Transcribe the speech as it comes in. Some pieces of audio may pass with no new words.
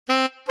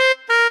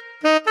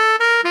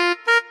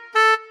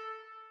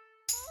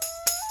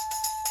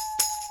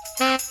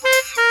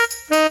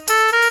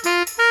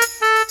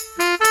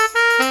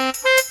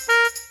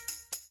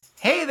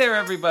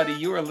everybody.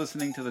 You are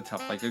listening to the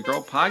Tough Like a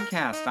Girl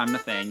podcast. I'm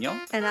Nathaniel.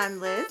 And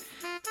I'm Liz.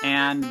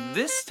 And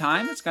this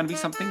time it's going to be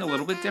something a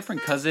little bit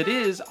different because it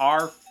is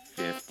our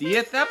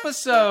 50th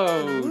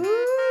episode.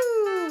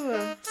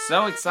 Woo!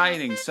 So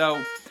exciting.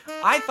 So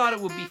I thought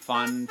it would be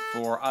fun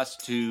for us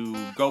to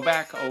go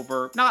back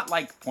over, not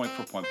like point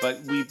for point, but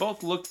we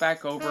both looked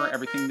back over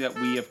everything that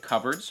we have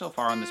covered so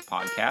far on this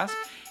podcast.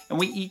 And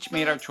we each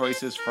made our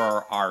choices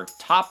for our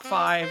top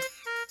 5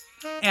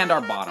 and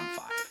our bottom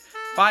 5.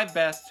 5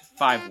 best,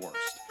 5 worst.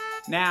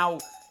 Now,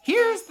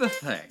 here's the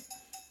thing.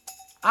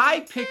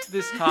 I picked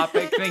this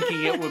topic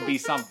thinking it would be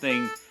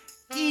something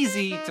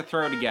easy to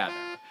throw together.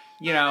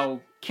 You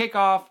know, kick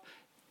off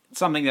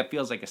something that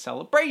feels like a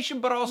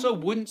celebration, but also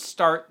wouldn't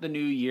start the new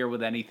year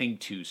with anything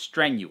too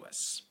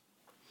strenuous.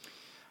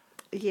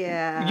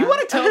 Yeah. You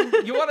want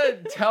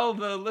to tell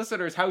the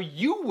listeners how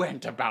you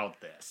went about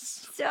this?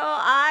 So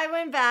I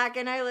went back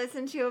and I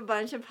listened to a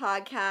bunch of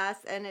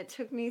podcasts, and it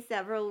took me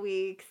several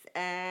weeks,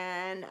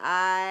 and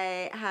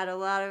I had a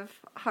lot of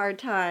hard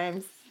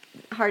times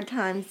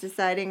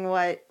deciding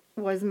what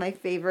was my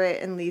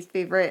favorite and least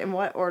favorite and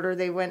what order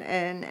they went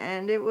in,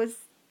 and it was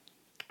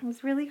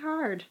really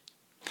hard.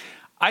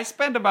 I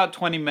spent about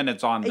 20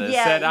 minutes on this,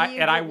 and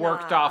I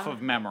worked off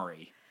of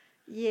memory.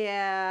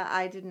 Yeah,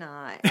 I did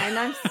not.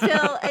 And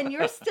and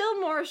you're still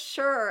more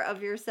sure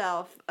of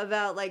yourself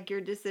about like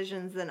your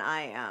decisions than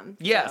I am.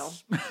 So.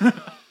 Yes.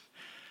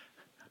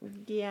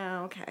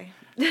 Yeah, okay.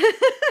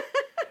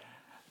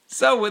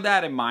 So with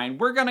that in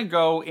mind, we're going to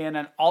go in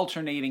an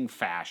alternating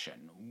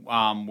fashion.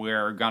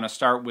 We're going to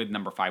start with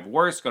number 5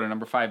 worst, go to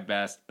number 5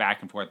 best,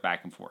 back and forth,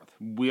 back and forth.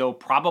 We'll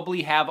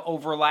probably have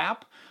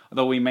overlap,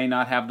 although we may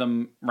not have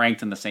them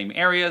ranked in the same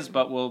areas,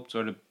 but we'll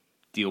sort of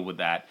deal with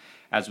that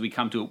as we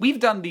come to it. We've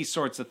done these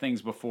sorts of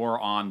things before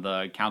on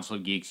the Council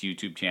of Geeks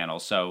YouTube channel.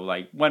 So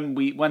like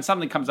when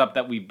something comes up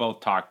that we both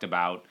talked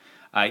about,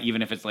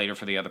 even if it's later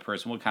for the other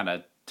person, we'll kind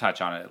of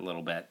touch on it a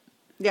little bit.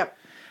 Yep.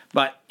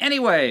 But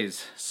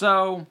anyways,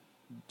 so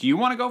do you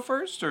want to go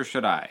first or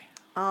should I?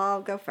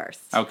 I'll go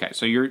first. Okay,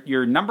 so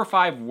your number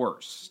 5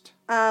 worst.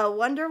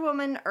 Wonder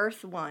Woman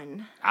Earth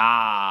 1.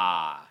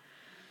 Ah.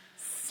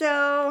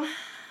 So,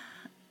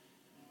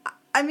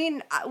 I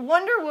mean,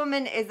 Wonder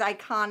Woman is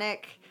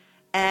iconic,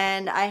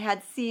 and I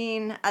had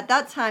seen, at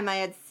that time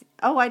I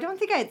don't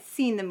think I had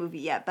seen the movie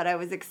yet, but I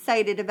was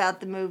excited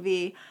about the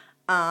movie.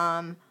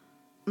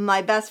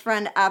 My best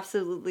friend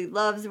absolutely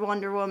loves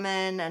Wonder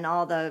Woman and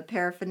all the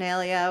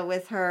paraphernalia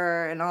with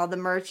her and all the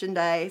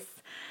merchandise.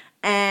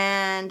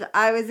 And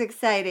I was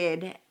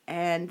excited.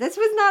 And this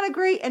was not a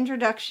great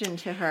introduction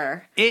to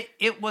her.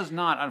 It was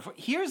not.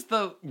 Here's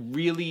the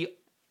really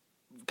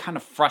kind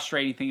of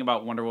frustrating thing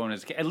about Wonder Woman,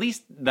 at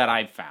least that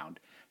I've found.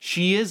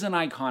 She is an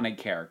iconic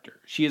character.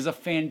 She is a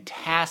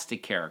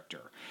fantastic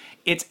character.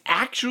 It's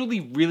actually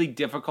really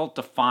difficult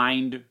to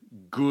find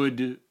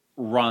good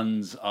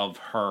runs of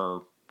her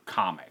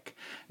comic.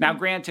 Now,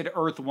 granted,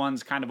 Earth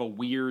 1's kind of a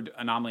weird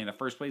anomaly in the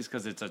first place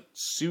because it's a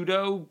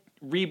pseudo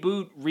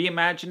reboot,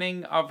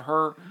 reimagining of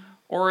her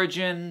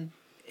origin,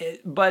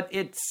 but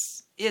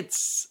it's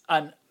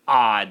an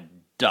odd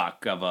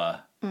duck of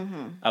a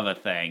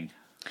thing.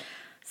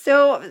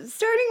 So,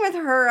 starting with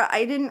her,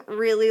 I didn't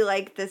really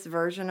like this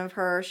version of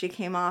her. She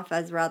came off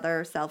as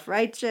rather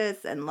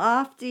self-righteous and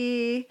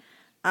lofty.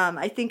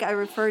 I think I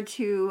referred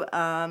to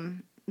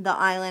the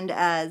island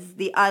as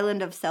the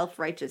island of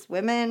self-righteous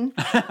women.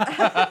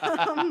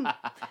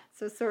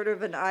 So sort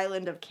of an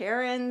island of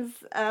Karens,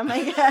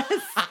 I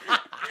guess.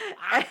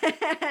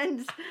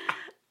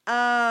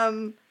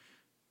 And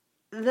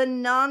the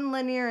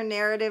non-linear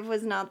narrative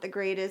was not the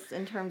greatest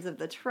in terms of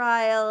the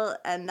trial,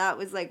 and that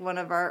was like one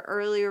of our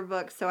earlier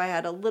books, so I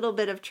had a little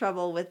bit of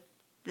trouble with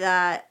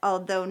that,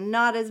 although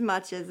not as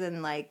much as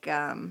in like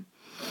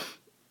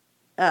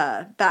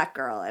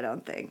Batgirl, I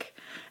don't think.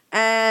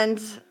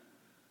 And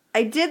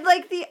I did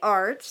like the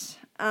art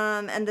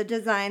and the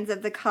designs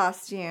of the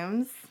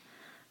costumes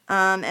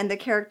and the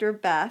character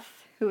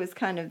Beth, who was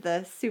kind of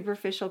the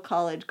superficial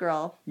college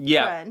girl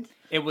friend.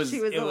 She was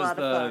a lot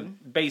of fun.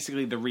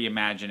 Basically the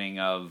reimagining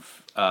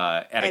of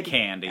Etta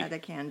Candy. Etta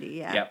Candy,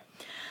 yeah.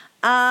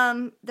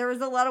 Yep. There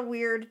was a lot of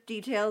weird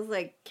details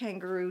like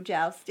kangaroo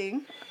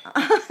jousting on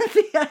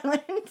the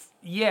island.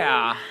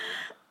 Yeah.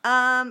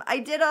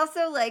 I did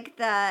also like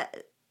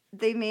that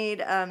they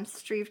made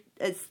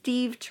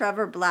Steve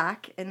Trevor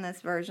Black in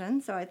this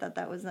version, so I thought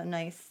that was a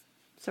nice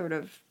sort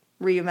of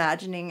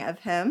reimagining of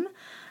him.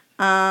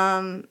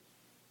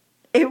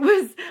 It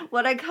was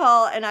what I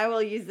call, and I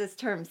will use this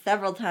term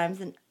several times,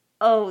 the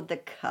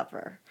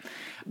cover.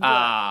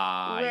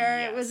 Where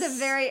it was a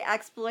very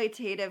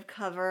exploitative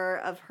cover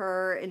of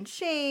her in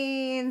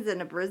chains and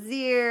a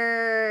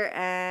brassiere,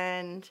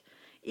 and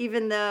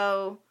even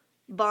though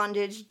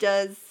bondage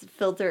does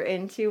filter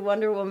into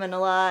Wonder Woman a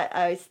lot,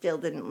 I still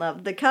didn't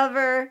love the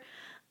cover.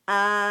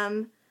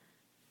 Herc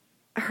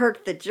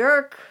the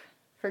Jerk,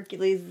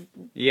 Hercules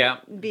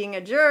being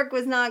a jerk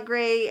was not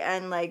great,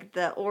 and like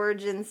the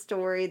origin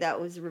story that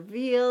was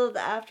revealed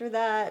after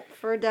that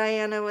for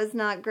Diana was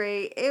not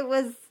great. It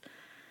was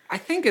I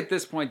think at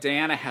this point,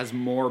 Diana has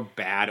more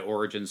bad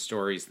origin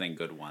stories than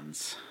good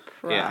ones.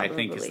 Probably. Yeah, I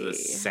think is the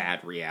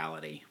sad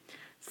reality.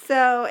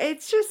 So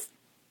it's just,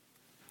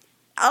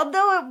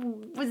 although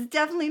it was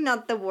definitely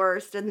not the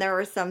worst, and there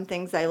were some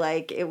things I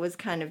like, it was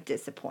kind of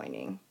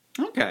disappointing.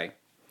 Okay.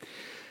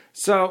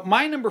 So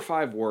my number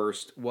 5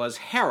 worst was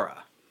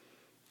Hera.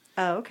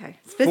 Oh, okay.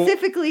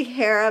 Specifically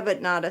Hera,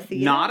 but not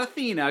Athena? Not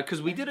Athena,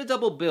 because we did a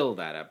double bill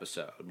that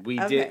episode. We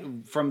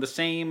did, from the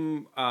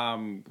same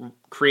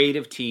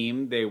creative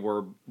team, they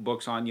were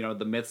books on,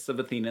 the myths of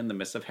Athena and the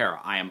myths of Hera.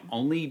 I am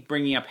only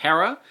bringing up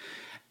Hera,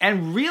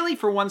 and really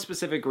for one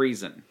specific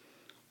reason.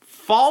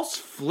 False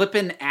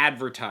flippin'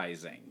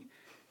 advertising.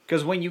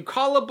 Because when you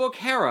call a book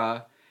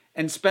Hera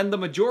and spend the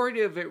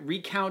majority of it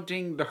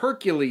recounting the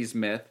Hercules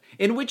myth,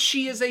 in which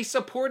she is a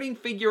supporting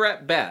figure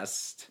at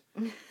best,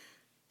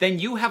 then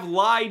you have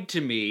lied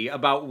to me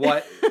about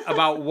what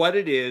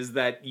it is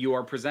that you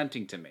are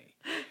presenting to me.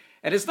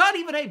 And it's not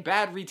even a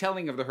bad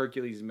retelling of the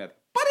Hercules myth,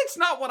 but it's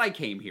not what I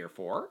came here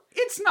for.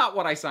 It's not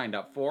what I signed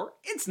up for.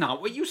 It's not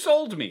what you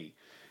sold me.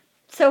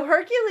 So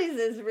Hercules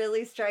is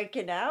really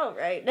striking out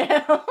right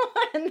now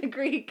in the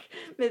Greek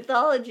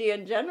mythology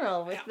in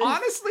general.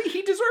 Honestly,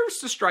 he deserves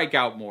to strike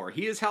out more.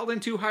 He is held in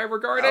too high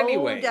regard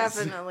anyways. Oh,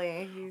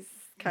 definitely. He's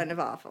kind of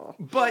awful.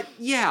 But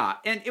yeah,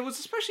 and it was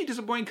especially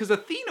disappointing because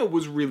Athena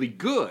was really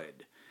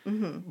good.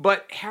 Mm-hmm.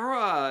 But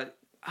Hera,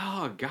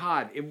 oh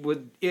God,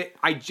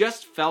 I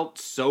just felt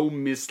so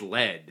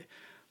misled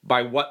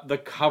by what the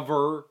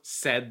cover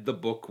said the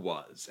book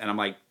was. And I'm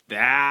like,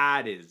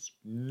 that is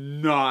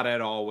not at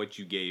all what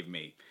you gave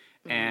me.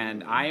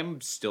 And I am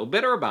still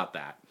bitter about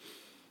that.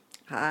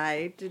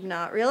 I did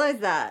not realize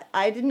that.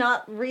 I did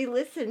not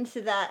re-listen to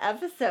that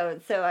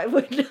episode, so I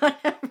would not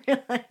have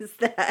realized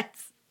that.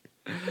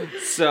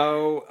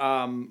 So,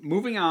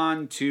 moving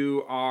on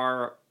to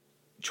our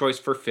choice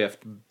for 5th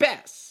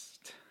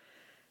best.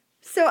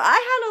 So I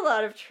had a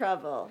lot of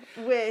trouble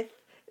with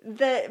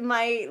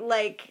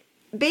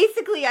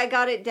basically I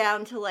got it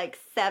down to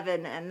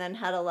 7 and then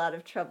had a lot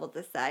of trouble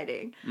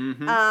deciding.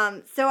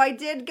 Mm-hmm. So I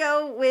did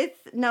go with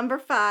number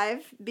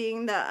 5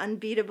 being the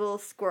unbeatable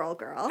Squirrel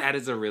Girl. That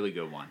is a really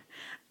good one.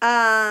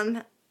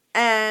 And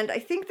I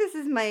think this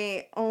is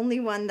my only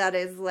one that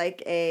is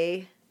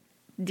a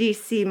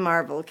DC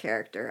Marvel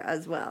character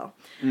as well.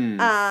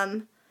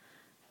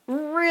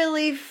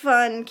 Really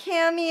fun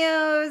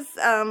cameos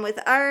with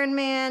Iron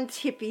Man.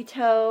 Tippy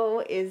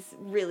Toe is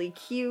really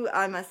cute.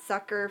 I'm a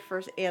sucker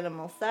for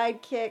animal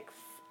sidekicks.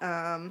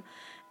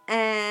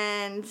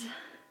 And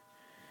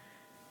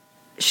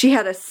she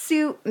had a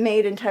suit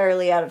made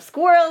entirely out of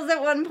squirrels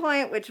at one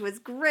point, which was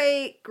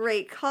great.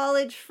 Great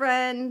college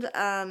friend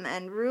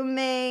and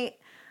roommate.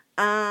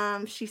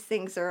 She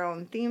sings her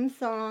own theme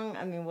song.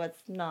 I mean,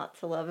 what's not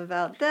to love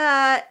about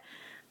that?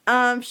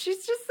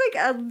 She's just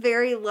a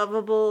very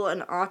lovable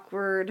and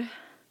awkward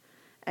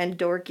and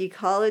dorky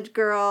college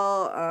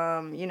girl,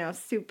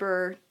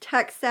 super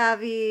tech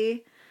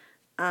savvy.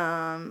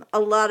 A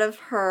lot of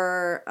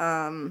her,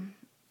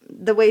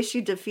 the way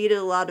she defeated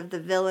a lot of the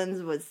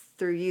villains was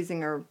through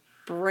using her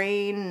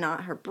brain,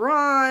 not her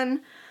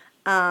brawn.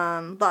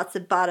 Lots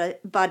of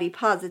body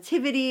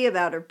positivity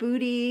about her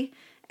booty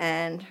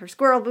and her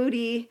squirrel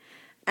booty.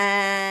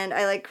 And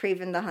I like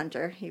Craven the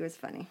Hunter. He was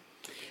funny.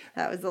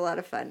 That was a lot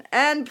of fun.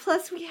 And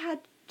plus we had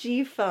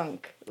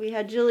G-Funk. We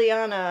had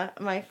Juliana,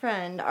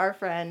 our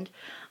friend,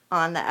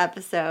 on the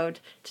episode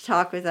to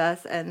talk with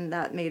us, and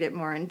that made it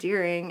more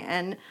endearing.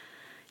 And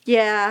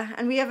yeah,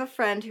 and we have a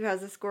friend who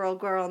has a Squirrel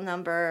Girl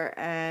number,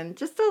 and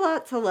just a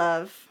lot to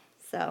love.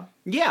 So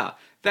yeah,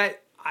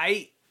 that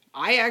I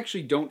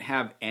actually don't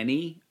have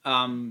any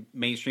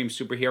mainstream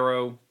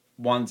superhero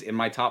ones in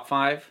my top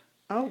 5.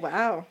 Oh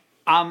wow.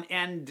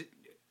 And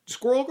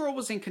Squirrel Girl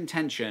was in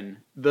contention.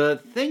 The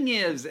thing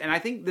is, and I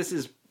think this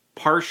is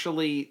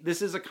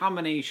a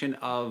combination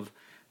of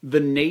the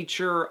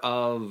nature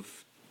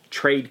of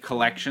trade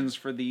collections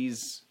for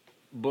these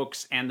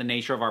books and the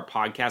nature of our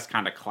podcast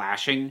kind of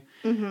clashing,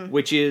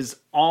 which is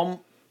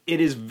it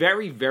is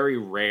very, very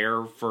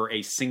rare for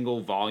a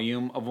single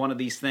volume of one of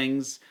these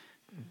things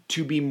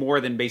to be more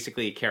than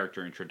basically a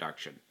character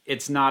introduction.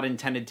 It's not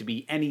intended to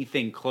be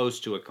anything close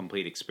to a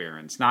complete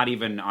experience, not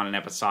even on an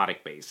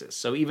episodic basis.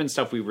 So even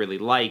stuff we really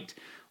liked,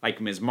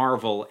 like Ms.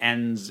 Marvel,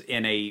 ends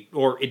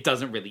or it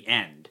doesn't really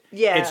end.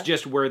 Yeah. It's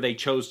just where they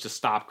chose to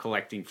stop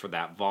collecting for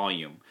that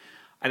volume.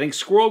 I think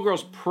Squirrel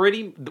Girl's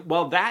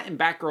that and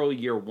Batgirl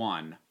Year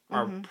One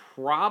are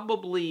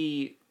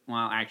probably,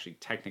 well, actually,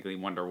 technically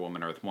Wonder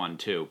Woman Earth 1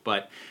 too,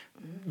 but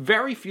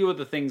very few of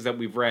the things that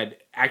we've read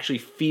actually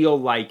feel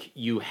like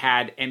you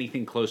had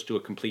anything close to a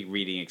complete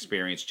reading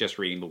experience just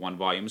reading the one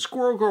volume.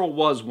 Squirrel Girl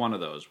was one of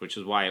those, which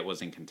is why it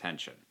was in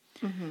contention.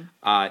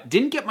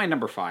 Didn't get my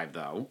number 5,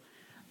 though.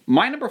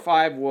 My number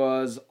 5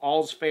 was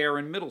All's Fair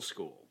in Middle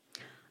School.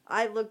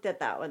 I looked at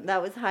that one.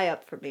 That was high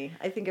up for me.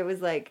 I think it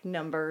was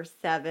number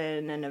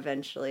 7, and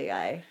eventually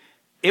I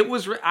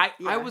was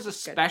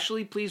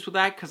especially pleased with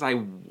that because I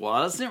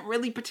wasn't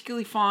really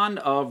particularly fond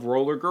of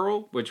Roller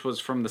Girl, which was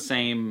from the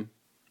same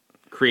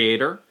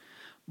creator.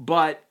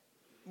 But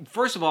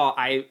first of all,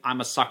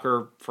 I'm a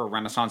sucker for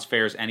Renaissance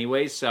fairs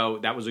anyway, so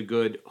that was a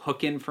good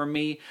hook in for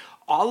me.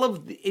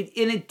 And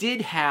it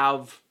did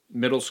have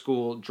middle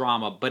school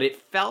drama, but it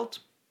felt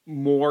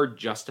more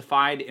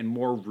justified and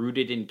more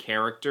rooted in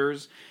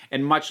characters,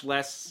 and much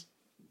less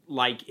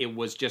like it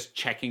was just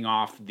checking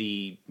off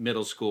the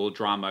middle school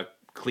drama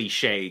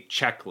cliche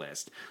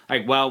checklist.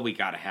 Like, well, we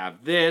got to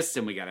have this,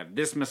 and we got to have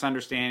this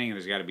misunderstanding, and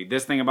there's got to be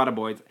this thing about a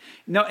boy.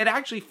 No, it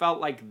actually felt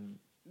like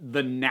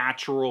the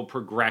natural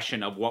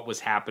progression of what was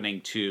happening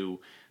to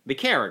the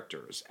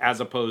characters, as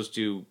opposed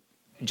to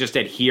just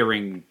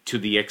adhering to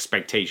the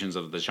expectations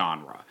of the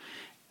genre.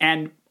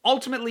 And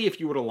ultimately, if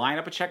you were to line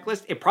up a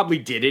checklist, it probably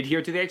did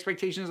adhere to the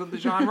expectations of the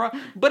genre,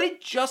 but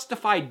it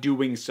justified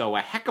doing so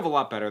a heck of a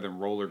lot better than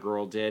Roller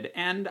Girl did,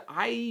 and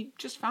I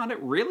just found it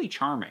really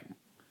charming.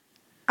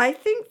 I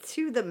think,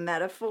 too, the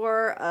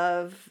metaphor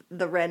of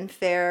the Ren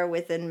Fair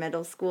within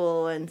middle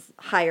school and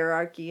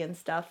hierarchy and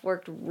stuff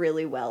worked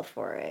really well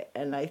for it.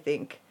 And I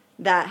think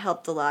that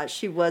helped a lot.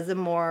 She was a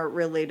more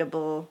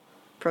relatable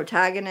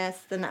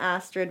protagonist than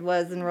Astrid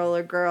was in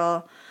Roller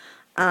Girl.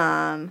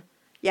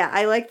 Yeah,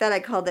 I like that I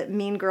called it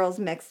Mean Girls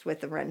mixed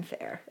with the Ren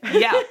Fair.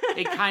 Yeah,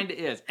 it kind of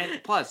is.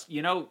 And plus,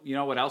 you know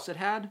what else it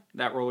had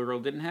that Roller Girl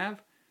didn't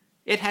have?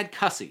 It had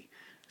Cussie.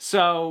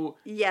 So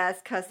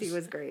yes, Cussie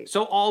was great.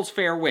 So all's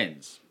fair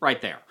wins right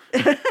there.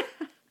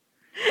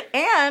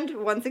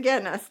 And once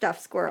again, a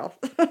stuffed squirrel.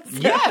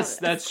 Yes,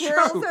 that's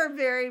squirrels true. Squirrels are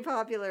very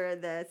popular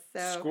in this.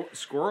 So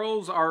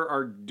squirrels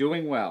are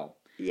doing well.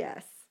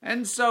 Yes.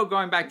 And so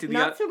going back to the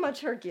not so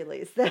much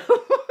Hercules though.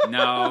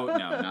 No,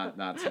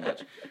 not so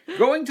much.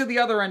 Going to the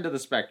other end of the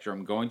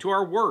spectrum, going to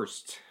our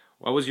worst.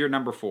 What was your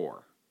number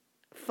 4?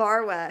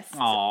 Far West.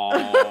 Oh,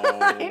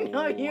 I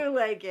know you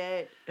like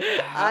it.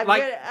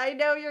 I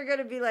know you're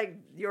gonna be like,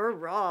 you're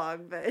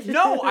wrong, but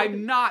no,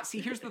 I'm not.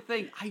 See, here's the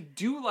thing. I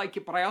do like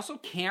it, but I also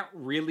can't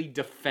really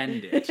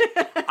defend it.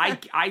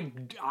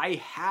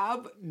 I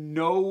have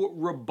no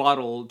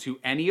rebuttal to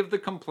any of the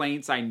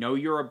complaints I know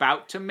you're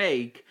about to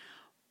make,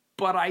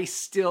 but I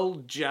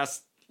still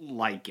just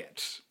like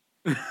it.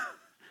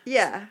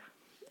 Yeah.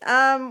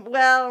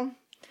 Well,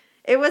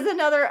 it was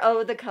another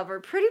the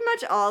cover. Pretty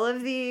much all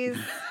of these,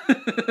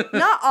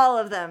 not all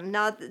of them,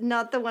 not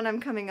the one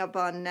I'm coming up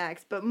on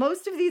next, but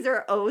most of these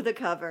are the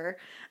cover.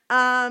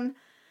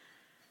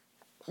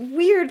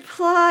 Weird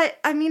plot.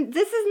 I mean,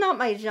 this is not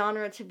my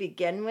genre to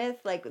begin with,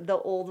 like the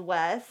Old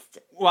West.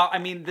 Well, I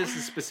mean, this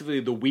is specifically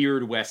the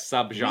Weird West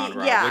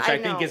subgenre, yeah, which I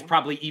think is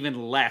probably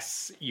even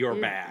less your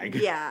bag.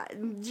 Yeah,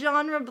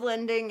 genre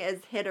blending is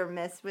hit or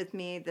miss with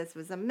me. This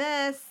was a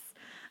miss.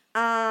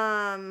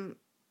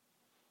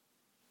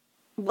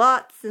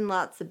 Lots and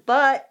lots of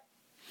butt.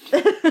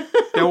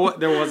 there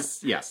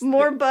was, yes.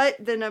 More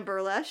butt than a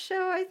burlesque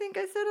show, I think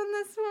I said on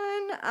this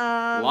one.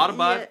 A lot of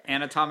butt,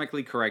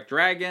 anatomically correct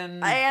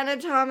dragon.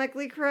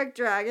 Anatomically correct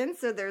dragon,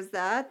 so there's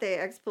that. They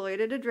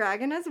exploited a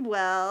dragon as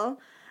well.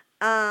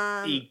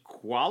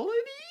 Equality?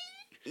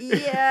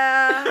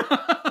 Yeah.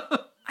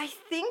 I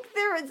think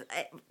there was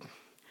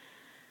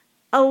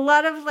a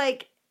lot of,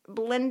 like,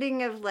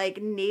 blending of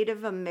like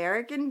Native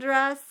American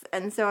dress,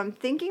 and so I'm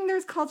thinking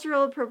there's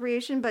cultural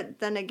appropriation, but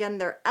then again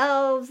they're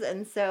elves,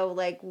 and so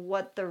like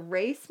what the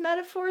race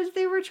metaphors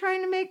they were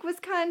trying to make was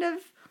kind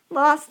of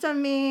lost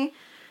on me.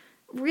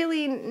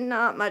 Really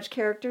not much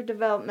character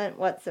development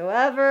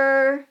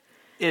whatsoever.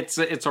 It's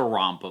a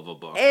romp of a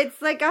book.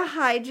 It's like a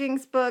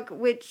hijinks book,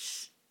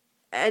 which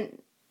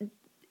and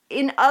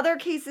in other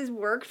cases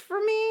worked for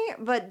me,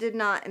 but did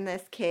not in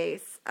this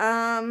case.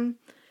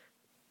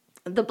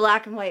 The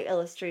black and white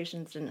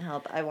illustrations didn't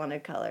help. I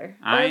wanted color.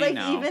 Or like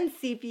even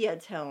sepia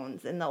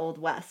tones in the Old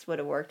West would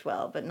have worked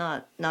well, but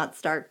not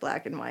stark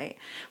black and white.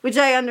 Which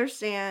I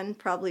understand,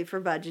 probably for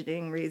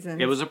budgeting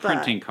reasons. It was a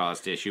printing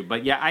cost issue,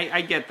 but yeah,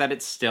 I get that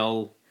it's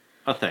still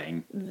a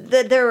thing.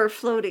 There were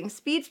floating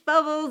speech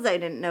bubbles. I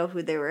didn't know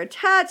who they were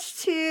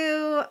attached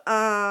to.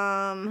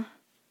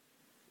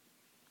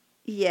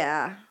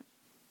 Yeah.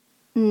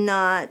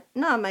 Not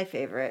my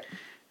favorite.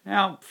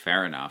 Well,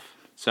 fair enough.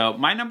 So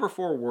my number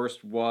 4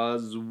 worst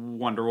was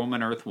Wonder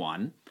Woman Earth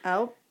 1.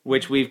 Oh.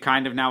 Which we've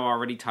kind of now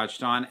already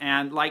touched on.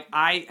 And like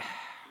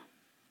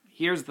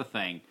here's the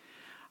thing.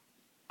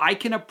 I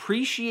can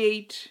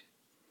appreciate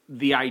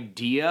the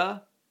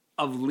idea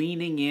of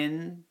leaning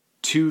in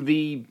to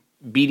the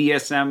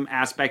BDSM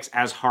aspects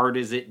as hard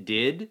as it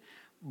did,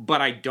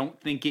 but I don't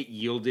think it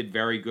yielded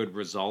very good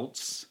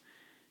results.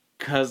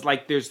 'Cause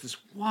like there's this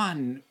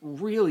one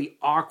really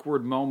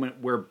awkward moment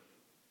where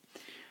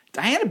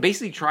Diana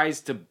basically tries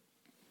to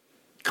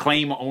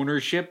claim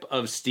ownership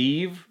of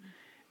Steve,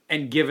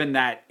 and given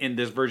that in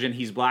this version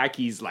he's black,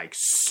 he's like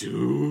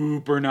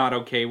super not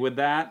okay with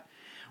that.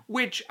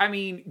 Which, I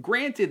mean,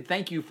 granted,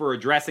 thank you for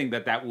addressing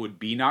that would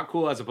be not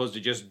cool as opposed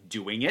to just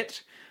doing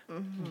it.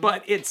 Mm-hmm.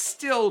 But it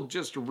still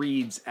just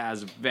reads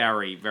as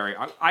very, very...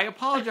 I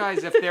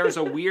apologize if there's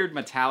a weird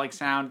metallic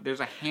sound.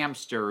 There's a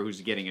hamster who's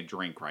getting a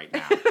drink right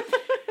now.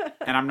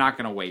 And I'm not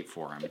going to wait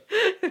for him.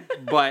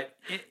 But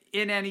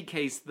in any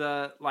case,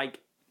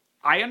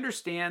 I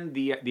understand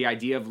the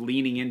idea of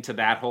leaning into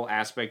that whole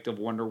aspect of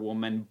Wonder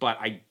Woman, but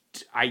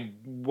I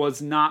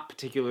was not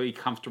particularly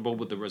comfortable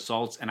with the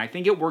results, and I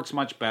think it works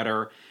much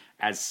better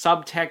as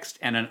subtext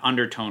and an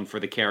undertone for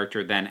the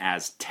character than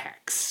as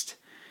text.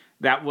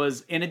 That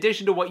was, in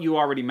addition to what you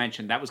already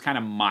mentioned, that was kind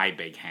of my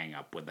big hang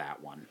up with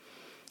that one.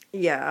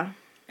 Yeah.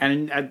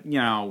 And,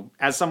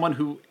 as someone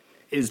who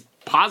is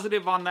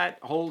positive on that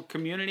whole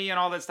community and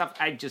all that stuff,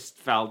 I just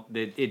felt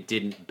that it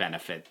didn't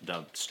benefit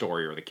the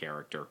story or the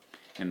character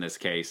in this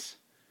case.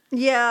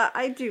 Yeah,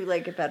 I do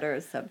like it better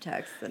as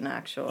subtext than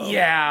actual.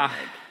 Yeah.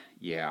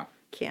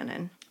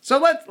 Canon. So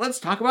let's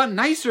talk about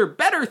nicer,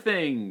 better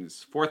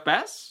things. Fourth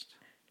best?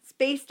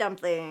 Space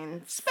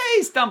Dumplings.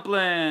 Space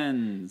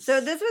Dumplings! So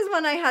this was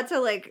one I had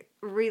to,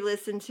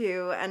 re-listen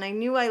to, and I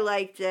knew I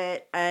liked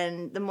it,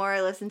 and the more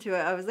I listened to it,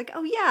 I was like,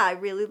 oh yeah, I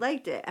really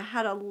liked it. It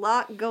had a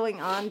lot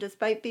going on,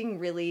 despite being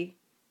really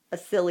a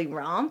silly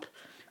romp.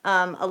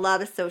 A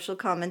lot of social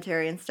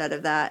commentary instead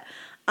of that.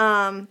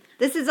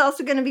 This is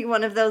also going to be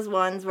one of those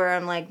ones where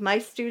I'm like, my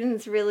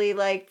students really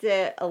liked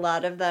it, a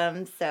lot of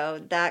them,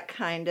 so that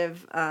kind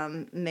of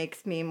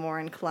makes me more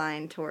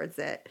inclined towards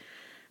it.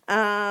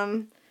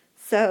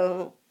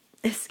 So,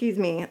 excuse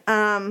me.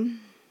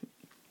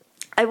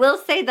 I will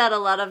say that a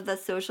lot of the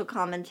social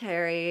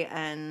commentary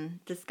and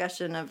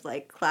discussion of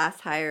class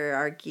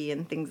hierarchy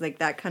and things like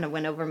that kind of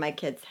went over my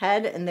kids'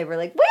 head, and they were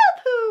like, whale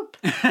poop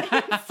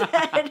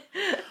instead.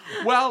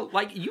 Well,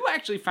 you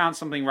actually found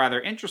something rather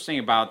interesting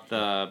about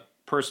the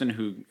person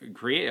who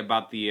created,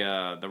 about the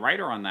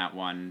writer on that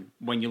one,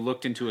 when you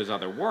looked into his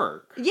other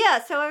work.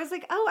 Yeah, so I was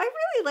like, oh, I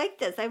really like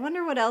this. I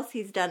wonder what else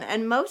he's done.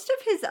 And most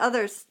of his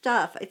other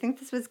stuff, I think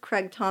this was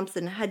Craig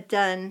Thompson, had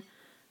done,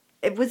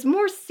 it was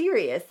more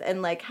serious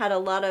and had a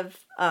lot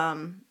of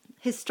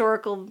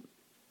historical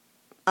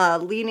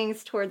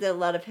leanings towards it, a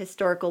lot of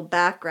historical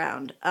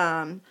background.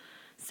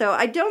 So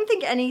I don't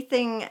think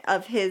anything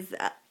of his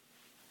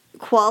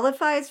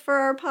qualifies for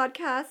our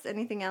podcast,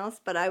 anything else,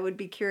 but I would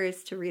be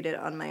curious to read it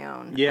on my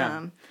own.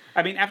 Yeah.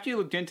 After you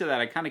looked into that,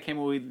 I kind of came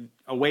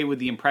away with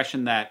the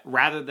impression that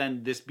rather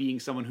than this being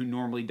someone who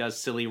normally does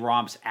silly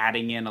romps,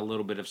 adding in a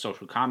little bit of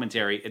social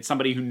commentary, it's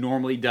somebody who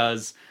normally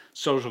does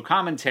social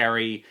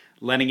commentary,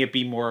 letting it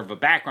be more of a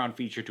background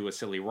feature to a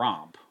silly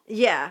romp.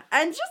 Yeah,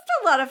 and just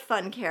a lot of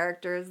fun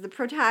characters. The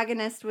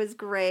protagonist was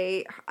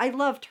great. I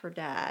loved her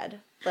dad.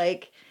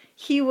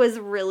 He was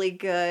really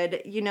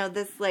good.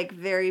 This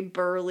very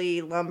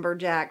burly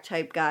lumberjack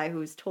type guy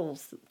who's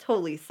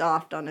totally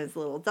soft on his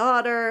little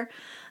daughter.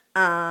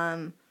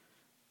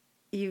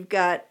 You've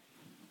got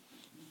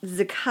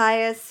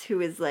Zacchaeus, who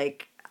is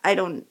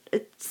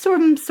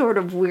some sort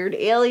of weird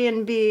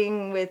alien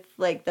being with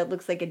that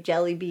looks like a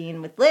jelly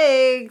bean with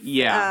legs.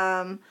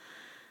 Yeah.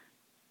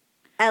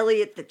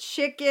 Elliot the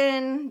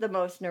chicken, the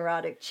most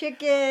neurotic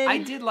chicken. I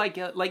did like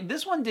it.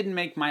 This one didn't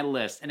make my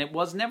list, and it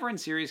was never in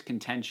serious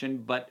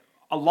contention, but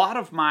a lot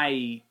of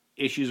my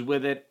issues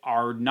with it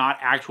are not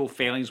actual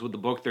failings with the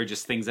book. They're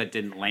just things that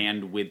didn't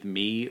land with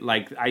me.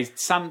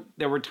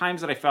 There were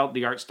times that I felt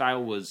the art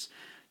style was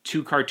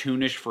too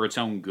cartoonish for its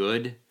own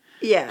good.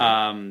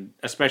 Yeah.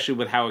 Especially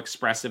with how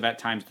expressive at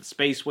times the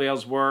space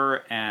whales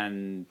were,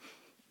 and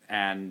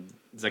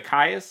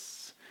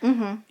Zacchaeus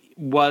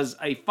was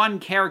a fun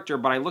character,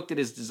 but I looked at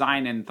his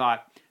design and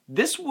thought,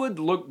 this would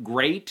look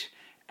great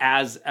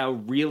as a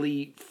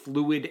really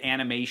fluid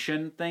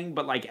animation thing,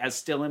 but as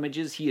still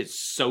images, he is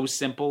so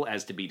simple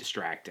as to be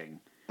distracting.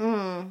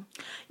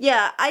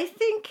 Yeah, I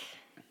think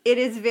it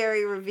is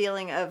very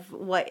revealing of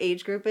what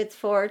age group it's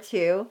for,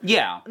 too.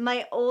 Yeah.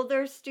 My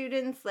older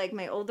students,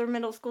 my older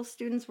middle school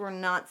students were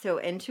not so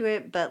into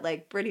it, but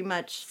pretty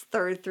much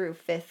 3rd through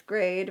 5th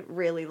grade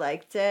really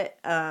liked it.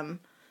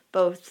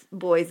 Both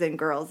boys and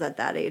girls at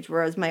that age,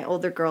 whereas my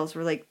older girls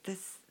were like,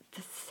 this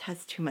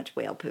has too much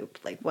whale poop.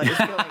 What is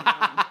going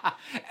on?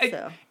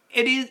 So.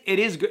 It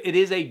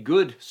is a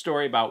good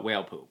story about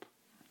whale poop.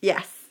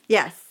 Yes.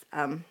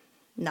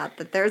 Not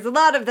that there's a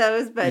lot of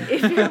those, but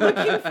if you're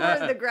looking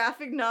for the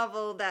graphic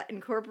novel that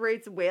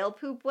incorporates whale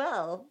poop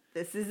well,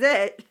 this is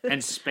it.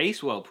 And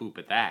space whale poop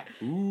at that.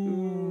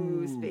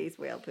 Ooh, space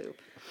whale poop.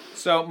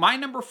 So my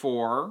number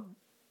 4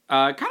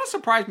 kind of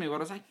surprised me, but I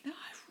was like, no, I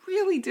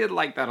really did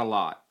like that a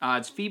lot.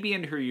 It's Phoebe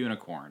and Her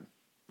Unicorn.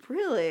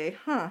 Really?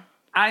 Huh.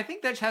 I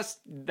think that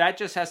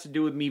just has to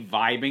do with me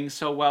vibing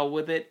so well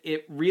with it.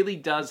 It really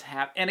does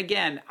have, and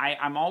again,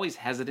 I'm always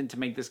hesitant to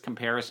make this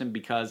comparison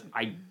because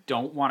I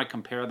don't want to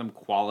compare them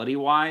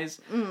quality-wise,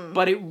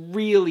 but it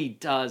really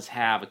does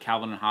have a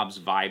Calvin and Hobbes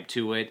vibe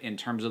to it in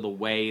terms of the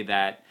way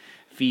that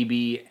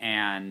Phoebe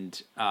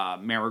and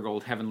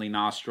Marigold Heavenly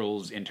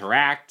Nostrils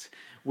interact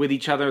with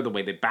each other, the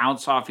way they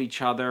bounce off each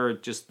other,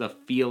 just the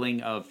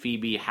feeling of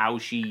Phoebe, how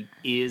she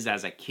is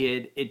as a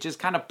kid. It just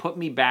kind of put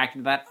me back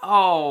into that,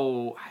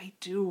 oh, I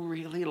do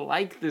really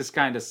like this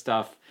kind of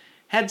stuff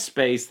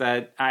headspace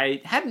that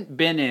I hadn't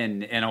been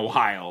in a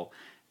while.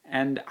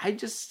 And it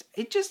just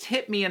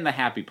hit me in the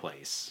happy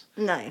place.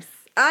 Nice.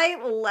 I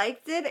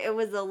liked it. It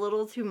was a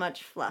little too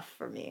much fluff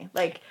for me.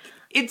 Like,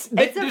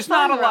 there's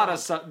not a lot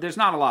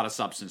of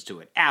substance to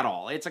it at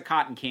all. It's a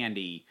cotton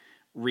candy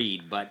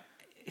read, but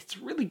it's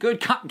really good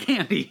cotton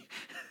candy.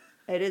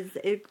 It is.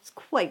 It's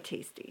quite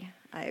tasty.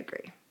 I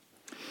agree.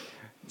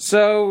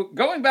 So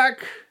going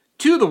back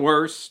to the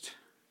worst,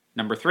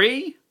 number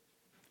 3.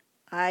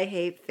 I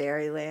hate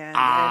Fairyland, and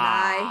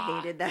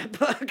I hated that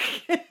book,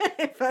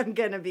 if I'm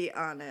going to be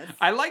honest.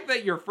 I like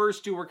that your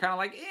first 2 were kind of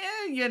like,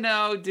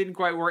 didn't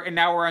quite work, and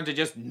now we're on to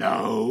just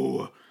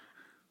no.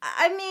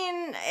 I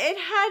mean, it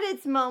had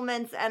its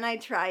moments, and I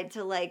tried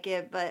to like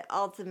it, but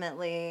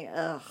ultimately,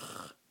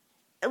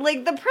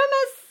 like, the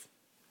premise,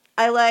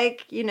 I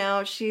like,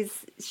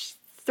 she's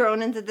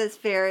thrown into this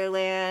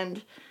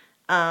fairyland,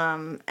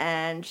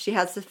 and she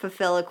has to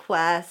fulfill a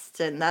quest,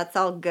 and that's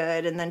all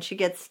good, and then she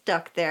gets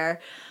stuck there.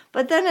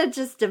 But then it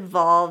just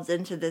evolved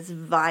into this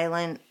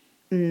violent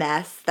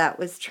mess that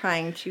was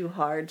trying too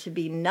hard to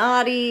be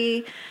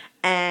naughty,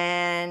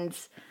 and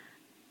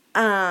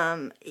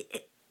I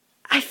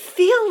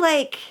feel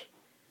like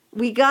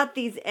we got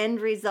these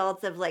end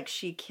results of, like,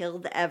 she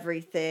killed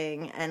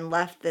everything and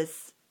left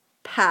this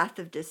path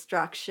of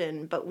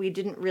destruction, but we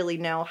didn't really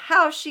know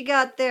how she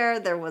got there.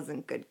 There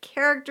wasn't good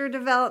character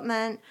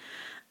development.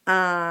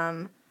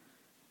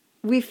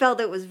 We felt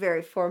it was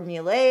very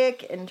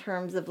formulaic in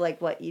terms of, like,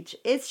 what each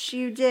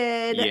issue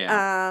did.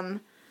 Yeah.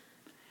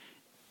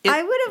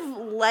 I would have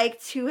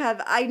liked to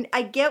have...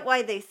 I get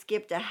why they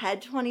skipped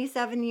ahead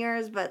 27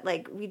 years, but,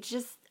 like,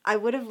 I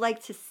would have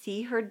liked to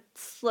see her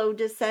slow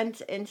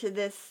descent into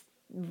this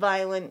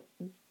violent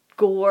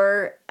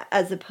gore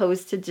as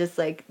opposed to just,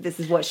 like, this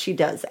is what she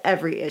does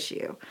every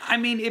issue. I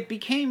mean, it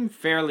became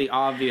fairly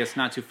obvious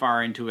not too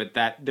far into it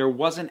that there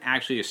wasn't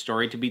actually a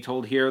story to be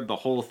told here. The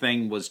whole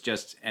thing was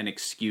just an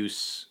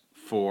excuse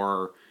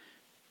for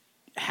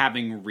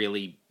having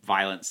really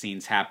violent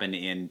scenes happen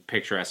in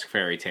picturesque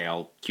fairy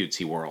tale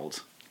cutesy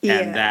world. Yeah.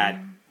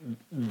 And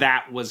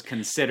that was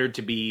considered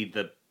to be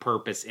the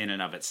purpose in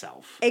and of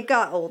itself. It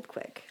got old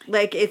quick.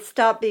 Like, it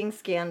stopped being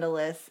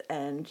scandalous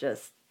and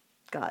just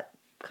got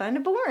kind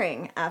of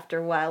boring after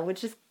a while,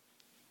 which is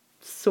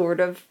sort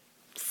of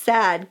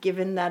sad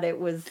given that it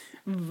was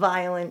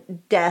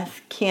violent death,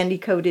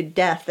 candy-coated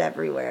death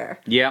everywhere.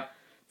 Yep.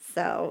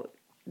 So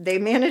the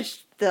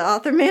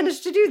author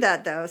managed to do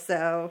that, though,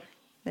 so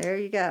there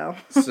you go.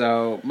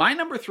 So my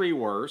number 3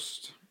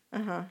 worst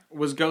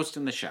was Ghost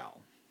in the Shell,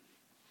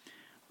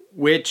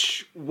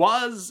 which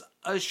was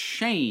a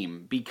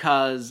shame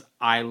because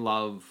I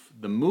love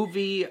the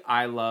movie.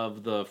 I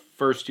love the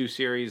first 2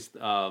 series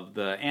of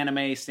the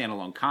anime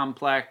standalone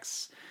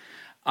complex.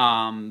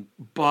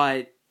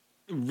 But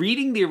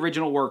reading the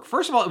original work,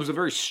 first of all, it was a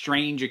very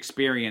strange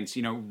experience,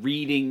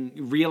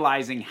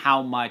 realizing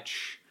how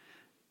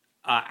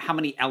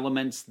many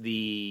elements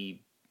the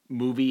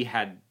movie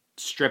had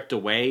stripped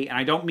away. And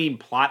I don't mean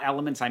plot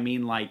elements. I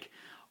mean, like,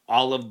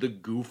 all of the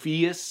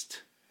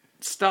goofiest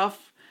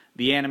stuff.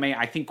 The anime,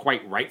 I think,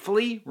 quite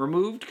rightfully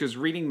removed, because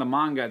reading the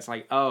manga, it's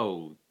like,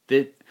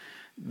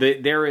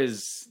 there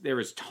is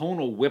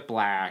tonal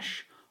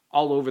whiplash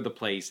all over the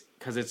place,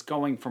 because it's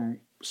going from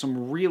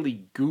some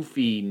really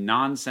goofy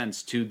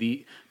nonsense to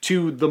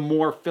the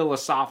more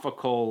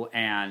philosophical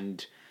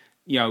and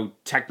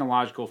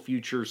technological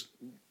futures,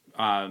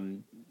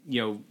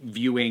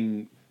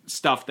 viewing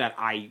stuff that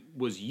I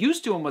was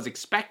used to and was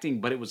expecting,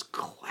 but it was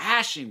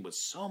clashing with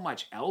so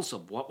much else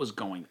of what was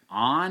going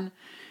on.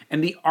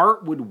 And the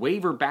art would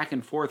waver back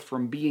and forth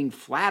from being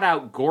flat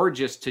out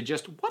gorgeous to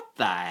just, what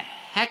the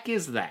heck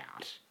is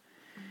that?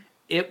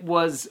 It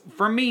was,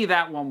 for me,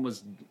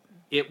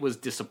 it was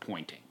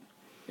disappointing,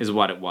 is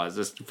what it was.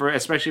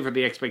 Especially for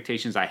the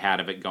expectations I had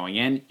of it going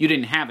in. You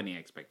didn't have any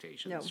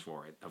expectations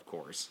for it, of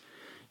course.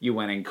 You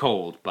went in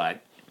cold,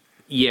 but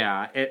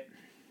yeah,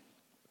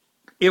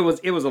 it was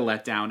a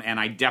letdown, and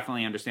I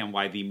definitely understand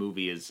why the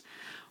movie is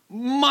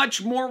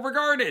much more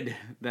regarded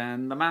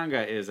than the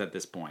manga is at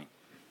this point.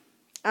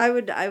 I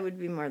would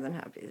be more than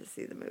happy to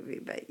see the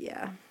movie, but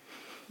yeah.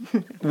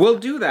 We'll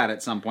do that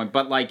at some point,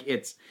 but like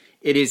it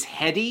is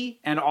heady,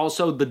 and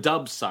also the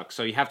dub sucks,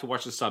 so you have to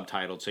watch the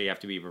subtitled, so you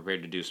have to be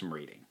prepared to do some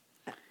reading.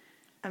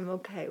 I'm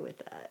okay with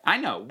that. I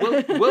know.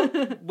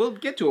 We'll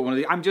get to it one of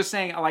these. I'm just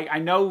saying, like, I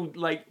know,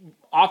 like,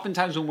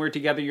 oftentimes when we're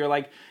together, you're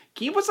like,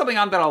 can you put something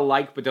on that I'll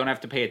like but don't have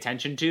to pay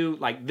attention to?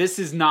 Like, this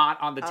is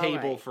not on the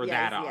table for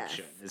that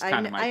option. Is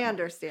kind of my point. I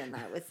understand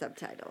that with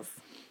subtitles.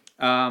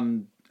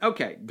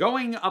 Okay,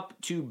 going up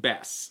to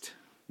best.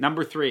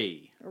 Number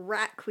 3.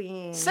 Rat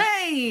Queen.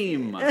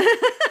 Same!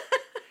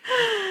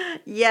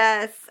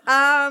 Yes. So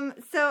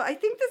I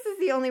think this is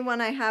the only one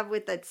I have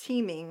with a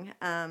teaming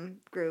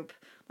group,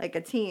 like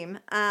a team.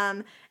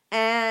 And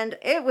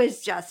it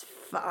was just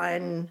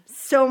fun.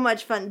 So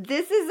much fun.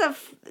 This is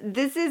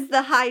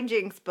the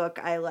hijinks book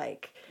I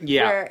like.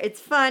 Yeah. Where it's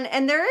fun,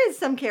 and there is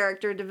some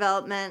character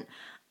development.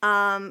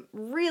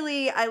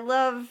 Really, I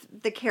love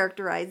the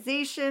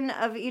characterization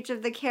of each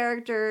of the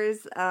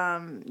characters.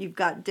 You've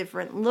got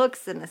different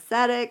looks and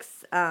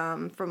aesthetics,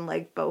 from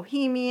like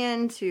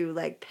bohemian to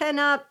like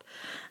pinup.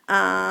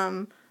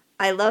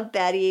 I love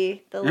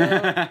Betty, the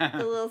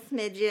little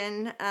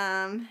smidgen,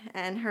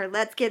 and her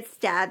let's get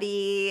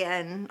stabby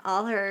and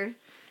all her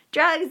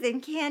drugs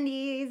and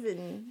candies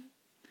and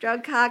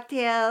drug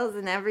cocktails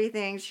and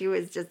everything. She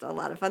was just a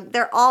lot of fun.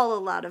 They're all a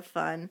lot of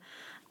fun.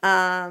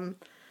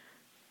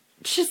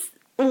 Just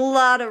a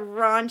lot of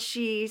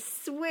raunchy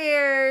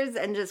swears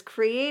and just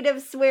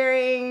creative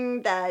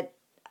swearing that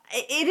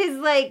it is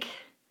like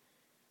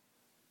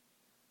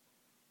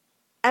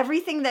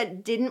everything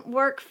that didn't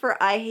work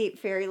for I Hate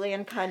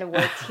Fairyland kind of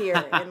worked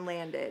here and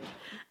landed.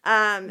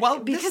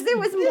 Because it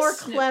was more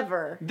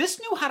clever. This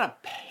knew how to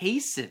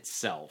pace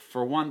itself,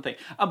 for one thing.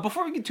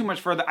 Before we get too much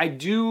further, I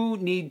do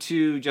need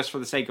to, just for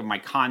the sake of my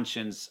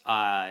conscience,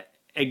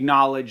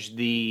 acknowledge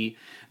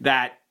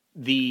that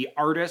the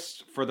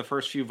artist for the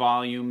first few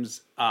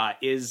volumes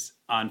is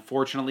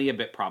unfortunately a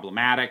bit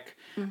problematic.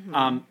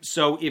 Mm-hmm.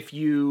 So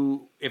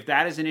if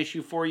that is an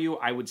issue for you,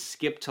 I would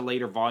skip to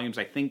later volumes.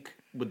 I think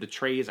with the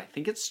trays, I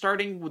think it's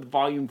starting with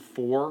volume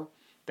 4.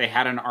 They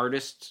had an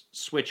artist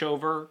switch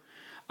over.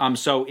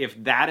 So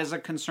if that is a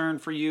concern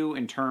for you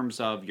in terms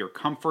of your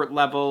comfort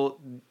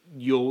level,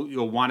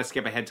 you'll want to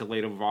skip ahead to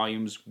later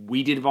volumes.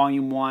 We did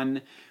volume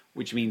 1,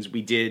 which means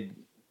we did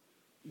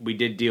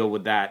deal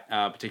with that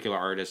particular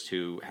artist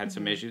who had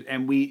some issues,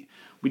 and we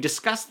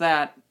discussed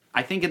that,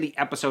 I think, in the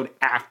episode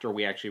after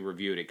we actually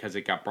reviewed it, because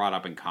it got brought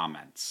up in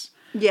comments.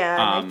 Yeah,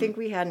 and I think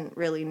we hadn't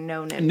really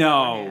known it.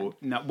 No.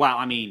 Well,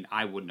 I mean,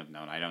 I wouldn't have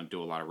known. I don't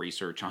do a lot of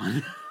research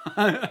on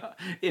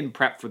in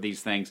prep for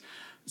these things.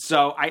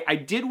 So I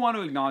did want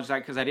to acknowledge that,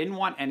 because I didn't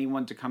want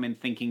anyone to come in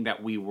thinking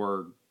that we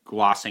were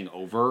glossing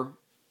over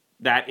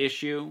that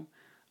issue.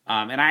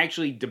 And I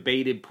actually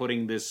debated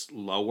putting this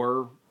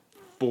lower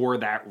for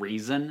that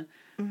reason.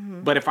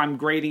 Mm-hmm. But if I'm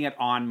grading it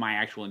on my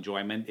actual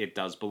enjoyment, it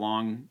does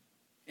belong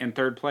in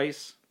third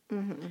place.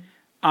 Mm-hmm.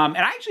 And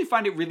I actually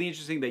find it really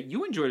interesting that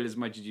you enjoyed it as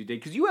much as you did,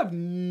 because you have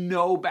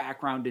no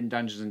background in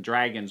Dungeons and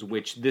Dragons,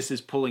 which this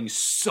is pulling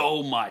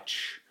so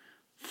much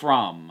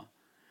from.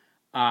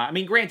 I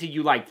mean, granted,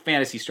 you like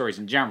fantasy stories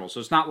in general,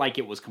 so it's not like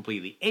it was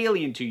completely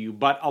alien to you,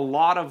 but a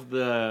lot of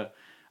the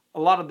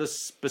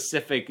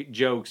specific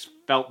jokes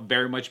felt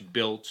very much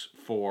built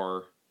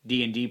for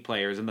D&D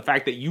players, and the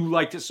fact that you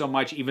liked it so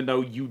much, even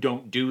though you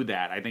don't do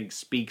that, I think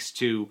speaks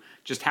to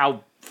just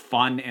how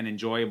fun and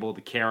enjoyable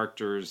the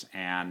characters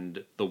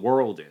and the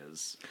world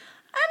is. And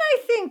I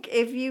think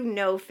if you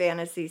know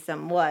fantasy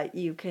somewhat,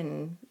 you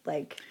can,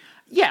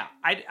 yeah,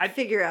 I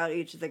figure out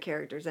each of the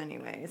characters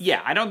anyways.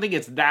 Yeah, I don't think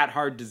it's that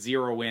hard to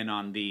zero in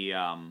on the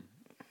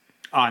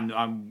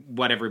on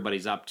what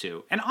everybody's up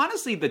to. And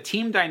honestly, the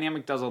team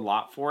dynamic does a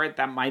lot for it.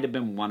 That might have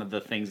been one of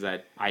the things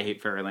that I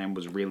Hate Fairyland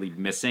was really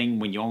missing,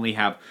 when you only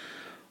have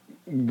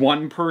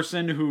one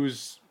person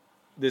who's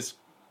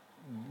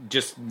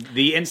just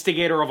the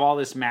instigator of all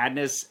this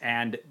madness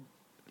and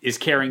is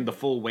carrying the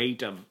full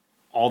weight of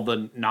all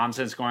the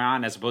nonsense going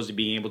on, as opposed to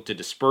being able to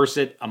disperse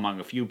it among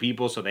a few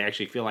people so they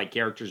actually feel like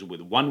characters with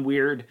one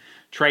weird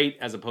trait,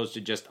 as opposed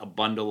to just a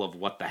bundle of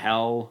what the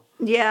hell.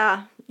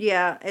 Yeah,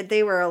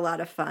 they were a lot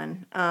of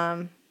fun.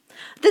 The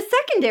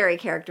secondary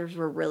characters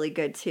were really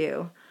good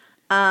too.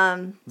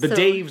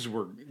 Daves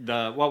were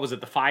what was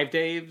it? The 5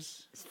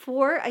 Daves?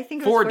 4, I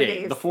think it was 4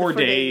 Daves. The 4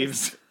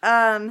 Daves.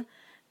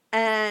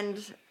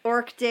 And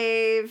Orc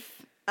Dave,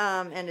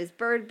 and his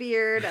bird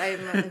beard. I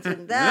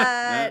mentioned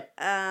that.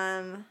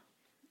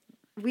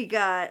 We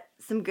got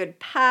some good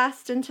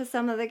past into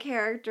some of the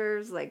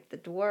characters, like the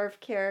dwarf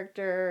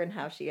character and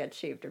how she had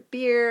shaved her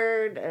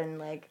beard, and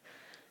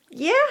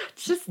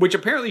just... Which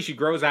apparently she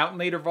grows out in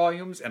later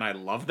volumes, and I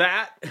love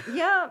that.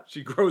 Yeah.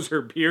 She grows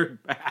her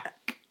beard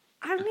back.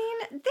 I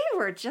mean, they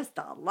were just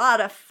a lot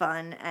of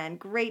fun and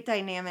great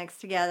dynamics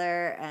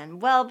together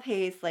and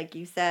well-paced, like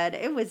you said.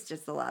 It was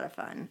just a lot of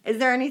fun. Is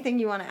there anything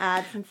you want to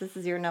add since this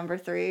is your number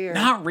 3? Or...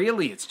 Not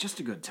really. It's just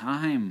a good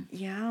time.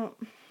 Yeah.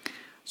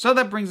 So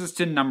that brings us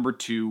to number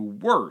 2,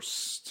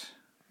 worst.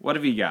 What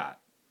have you got?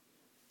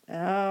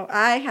 Oh,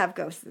 I have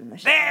Ghost in the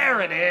Shell.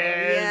 There it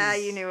is! Yeah,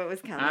 you knew it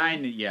was coming. I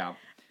knew, yeah.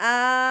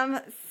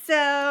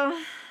 So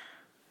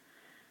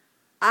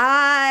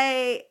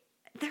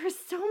there's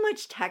so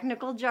much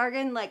technical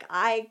jargon,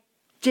 I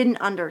didn't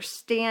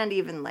understand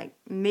even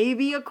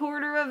maybe a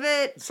quarter of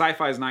it.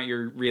 Sci-fi is not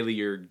really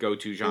your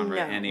go-to genre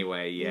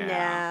anyway,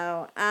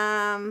 yeah.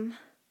 No.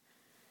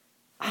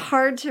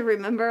 Hard to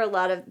remember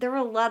there were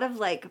a lot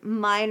of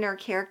minor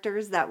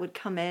characters that would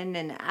come in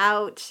and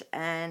out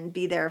and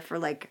be there for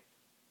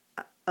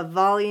a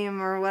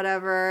volume or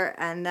whatever,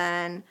 and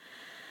then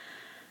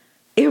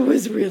it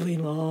was really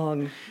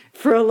long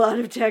for a lot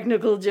of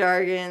technical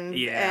jargon.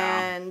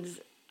 Yeah. And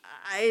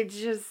I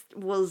just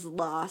was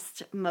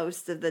lost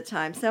most of the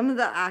time. Some of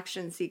the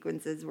action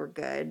sequences were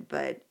good,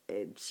 but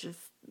it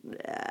just,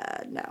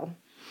 no.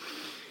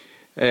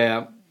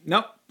 Yeah.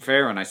 Nope.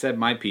 Fair. And I said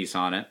my piece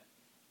on it.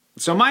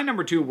 So my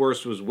number 2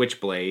 worst was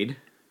Witchblade.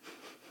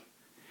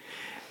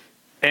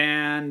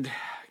 And,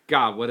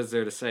 God, what is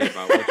there to say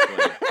about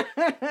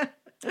Witchblade?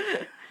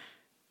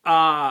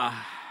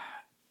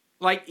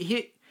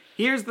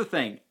 Here's the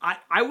thing.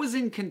 I was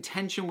in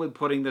contention with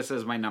putting this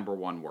as my number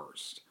one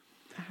worst.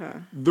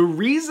 The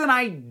reason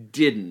I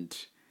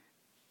didn't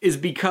is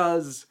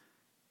because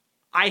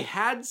I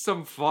had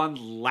some fun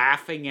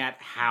laughing at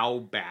how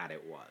bad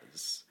it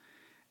was.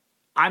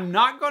 I'm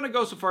not going to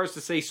go so far as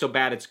to say so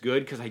bad it's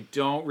good, because I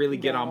don't really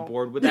get on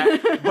board with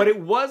that. But it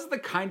was the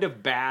kind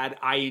of bad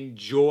I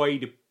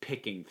enjoyed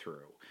picking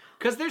through.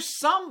 Because there's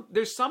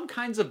some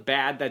kinds of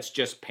bad that's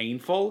just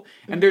painful,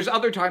 and there's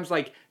other times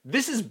like,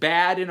 this is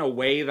bad in a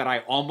way that I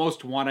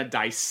almost want to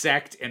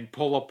dissect and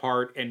pull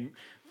apart and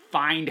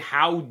find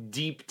how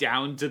deep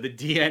down to the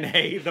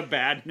DNA the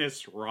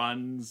badness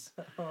runs.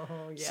 Oh,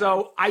 yes.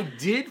 So I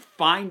did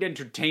find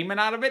entertainment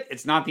out of it.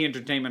 It's not the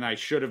entertainment I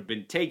should have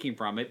been taking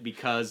from it,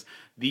 because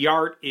the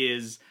art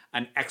is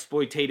an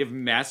exploitative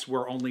mess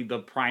where only the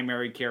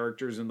primary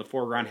characters in the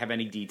foreground have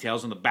any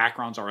details, and the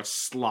backgrounds are a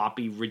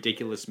sloppy,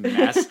 ridiculous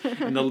mess,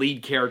 and the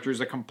lead character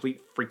is a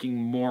complete freaking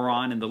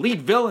moron, and the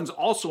lead villain's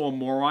also a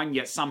moron,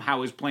 yet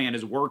somehow his plan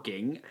is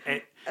working.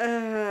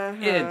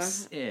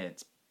 It's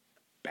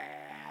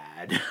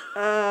bad.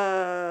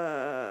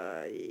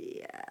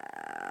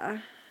 Yeah.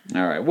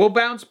 All right, we'll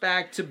bounce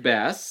back to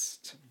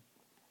best.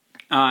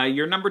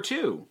 Your number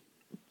 2.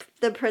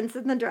 The Prince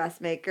and the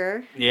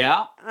Dressmaker.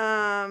 Yeah.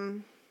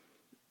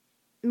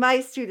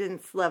 My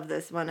students love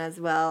this one as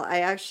well.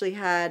 I actually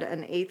had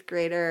an 8th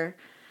grader,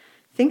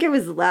 I think it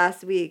was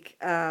last week,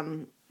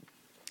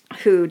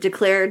 who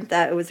declared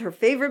that it was her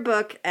favorite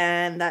book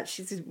and that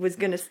she was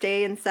going to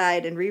stay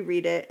inside and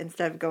reread it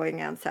instead of going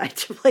outside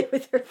to play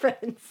with her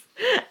friends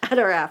at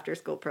our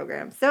after-school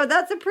program. So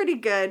that's a pretty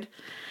good,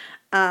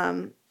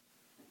 tell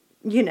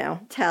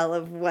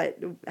of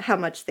how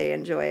much they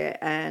enjoy it.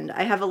 And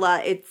I have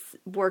it's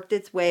worked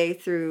its way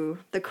through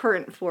the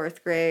current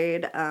 4th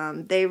grade.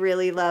 They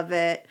really love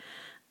it.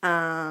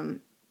 I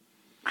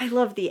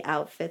love the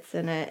outfits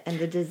in it and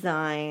the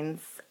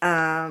designs.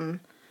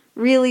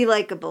 Really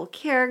likable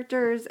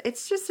characters.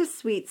 It's just a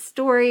sweet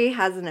story,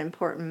 has an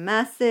important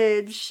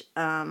message.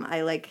 I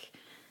like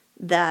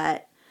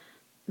that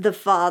the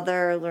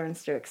father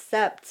learns to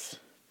accept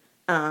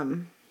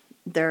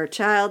their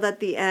child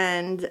at the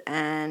end,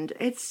 and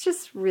it's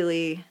just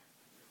really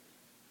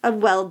a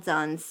well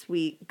done,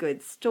 sweet,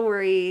 good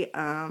story.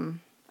 I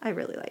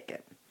really like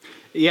it.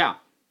 Yeah.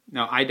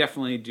 No, I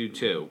definitely do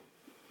too.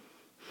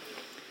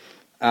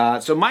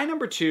 So my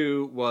number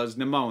 2 was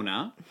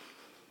Nimona.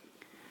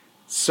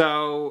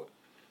 So,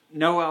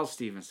 Noelle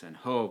Stevenson.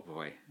 Oh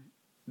boy.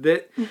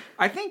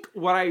 I think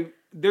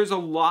there's a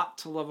lot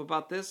to love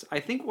about this. I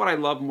think what I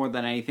loved more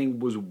than anything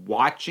was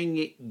watching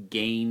it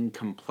gain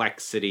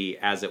complexity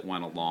as it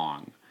went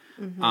along.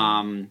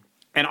 Mm-hmm.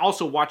 And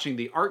also watching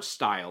the art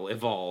style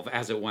evolve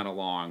as it went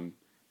along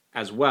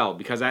as well.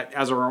 Because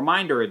as a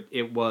reminder,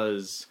 it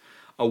was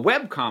a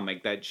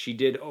webcomic that she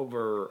did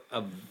over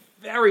a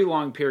very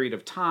long period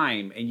of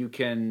time, and you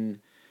can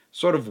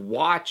sort of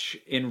watch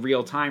in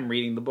real time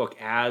reading the book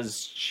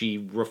as she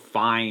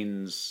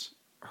refines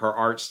her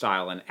art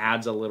style and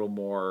adds a little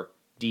more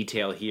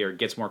detail here,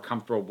 gets more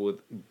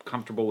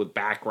comfortable with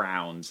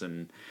backgrounds,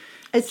 and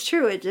it's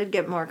true, it did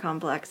get more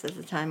complex as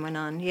the time went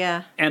on.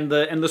 Yeah. And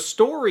the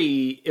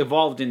story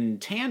evolved in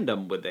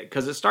tandem with it,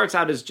 because it starts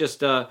out as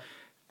just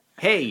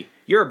hey,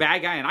 you're a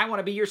bad guy and I want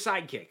to be your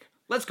sidekick.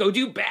 Let's go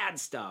do bad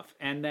stuff.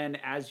 And then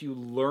as you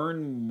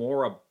learn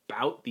more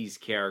about these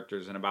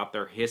characters and about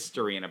their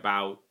history and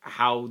about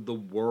how the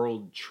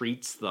world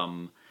treats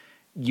them,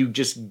 you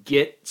just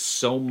get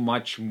so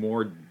much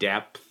more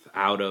depth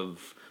out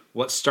of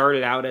what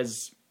started out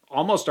as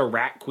almost a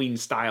Rat Queen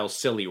style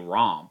silly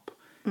romp,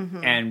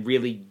 mm-hmm. and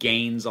really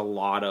gains a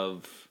lot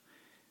of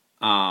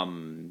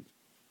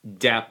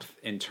depth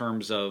in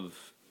terms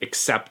of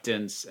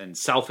acceptance and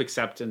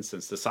self-acceptance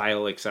and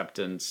societal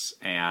acceptance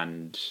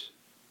and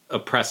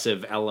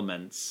oppressive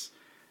elements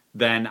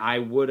than I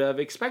would have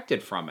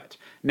expected from it.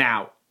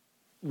 Now,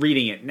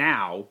 reading it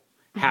now,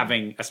 mm-hmm.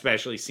 having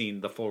especially seen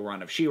the full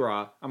run of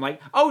She-Ra, I'm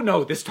like, oh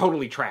no, this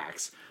totally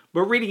tracks.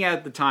 But reading it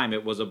at the time,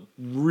 it was a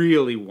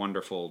really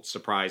wonderful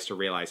surprise to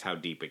realize how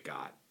deep it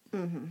got.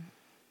 Mm-hmm.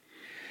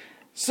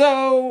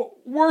 So,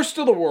 worst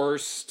of the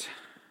worst.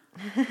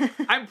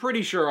 I'm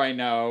pretty sure I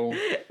know.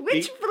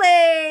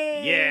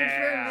 Witchblade!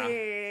 Yeah! For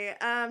me.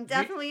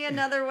 Definitely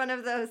another one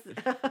of those,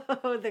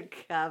 the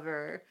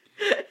cover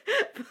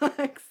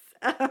books.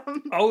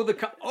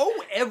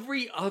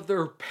 Every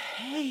other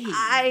page.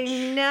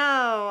 I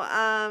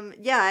know.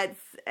 Yeah,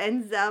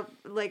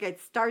 it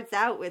starts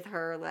out with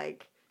her,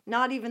 like,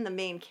 not even the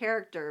main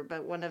character,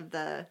 but one of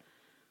the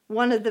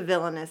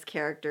villainous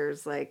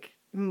characters, like,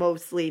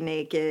 mostly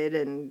naked,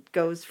 and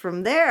goes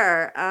from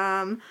there.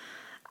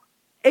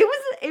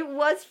 It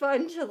was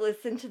fun to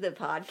listen to the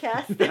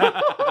podcast,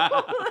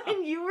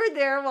 and you were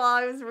there while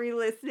I was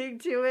re-listening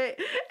to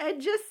it,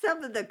 and just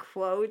some of the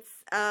quotes.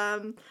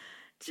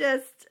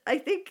 I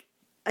think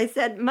I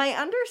said, my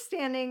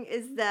understanding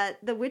is that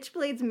the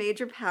Witchblade's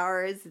major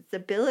power is its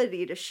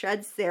ability to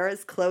shred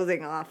Sarah's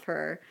clothing off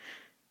her.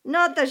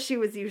 Not that she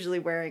was usually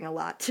wearing a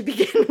lot to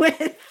begin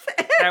with.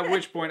 At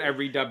which point I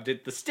redubbed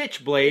it the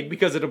Stitch Blade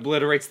because it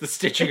obliterates the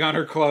stitching on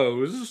her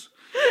clothes.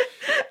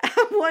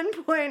 At one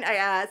point I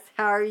asked,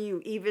 how are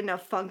you even a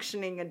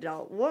functioning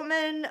adult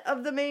woman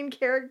of the main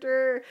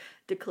character?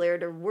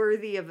 Declared her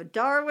worthy of a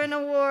Darwin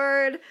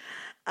Award.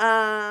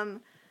 Yeah,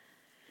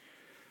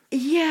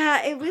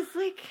 it was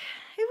like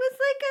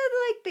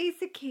a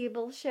basic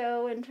cable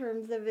show in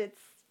terms of its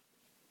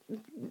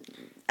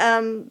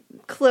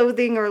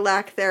clothing or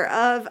lack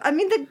thereof. I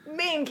mean, the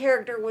main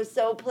character was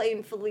so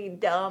plainly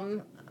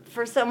dumb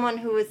for someone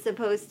who was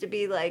supposed to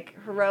be like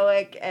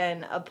heroic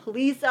and a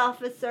police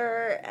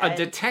officer, and A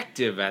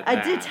detective at a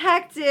that.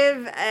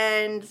 detective,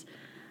 and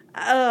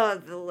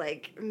the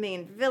like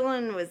main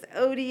villain was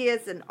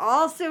odious and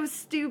also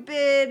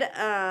stupid.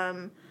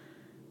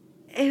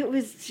 It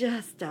was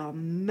just a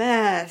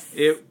mess.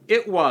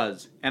 It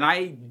was, and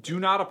I do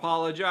not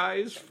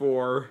apologize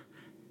for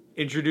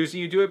introducing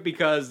you to it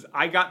because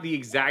I got the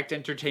exact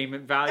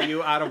entertainment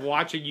value out of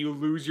watching you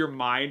lose your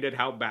mind at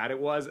how bad it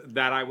was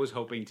that I was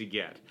hoping to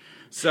get.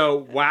 So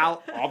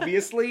while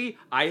obviously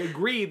I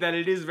agree that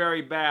it is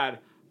very bad,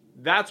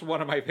 that's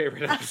one of my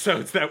favorite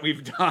episodes that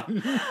we've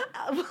done.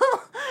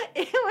 Well,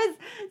 it was,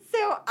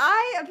 so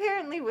I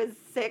apparently was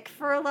sick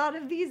for a lot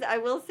of these. I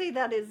will say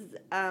that is,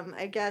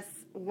 I guess,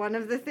 one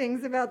of the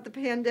things about the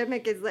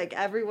pandemic is like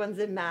everyone's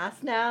in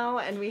masks now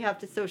and we have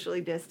to socially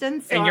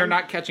distance. So And you're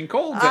not catching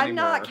colds anymore. I'm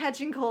not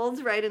catching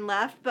colds right and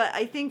left, but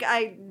I think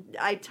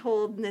I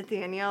told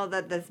Nathaniel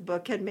that this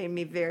book had made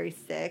me very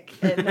sick,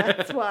 and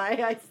that's why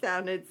I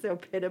sounded so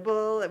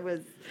pitiable. It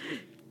was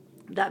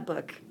that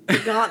book. The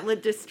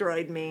Gauntlet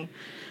destroyed me.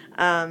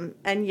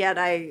 And yet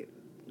I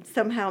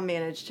somehow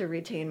managed to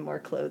retain more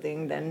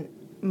clothing than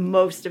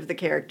most of the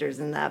characters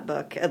in that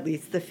book, at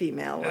least the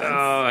female ones.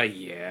 Oh,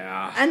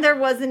 yeah. And there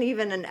wasn't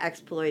even an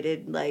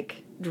exploited,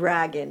 like,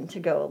 dragon to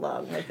go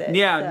along with it.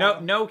 Yeah, so.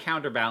 no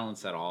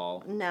counterbalance at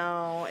all.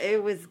 No,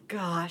 it was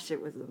a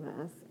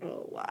mess.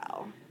 Oh,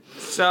 wow.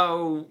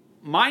 So,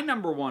 my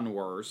number one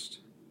worst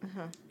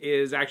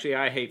is actually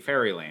I Hate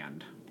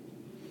Fairyland.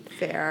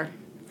 Fair.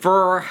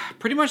 For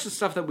pretty much the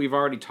stuff that we've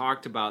already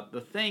talked about,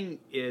 the thing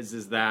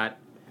is that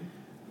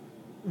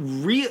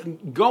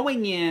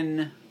going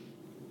in,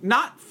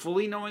 not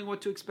fully knowing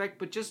what to expect,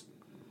 but just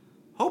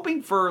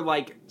hoping for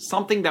like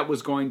something that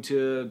was going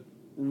to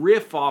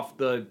riff off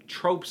the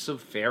tropes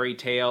of fairy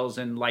tales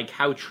and like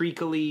how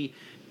treacly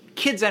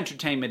kids'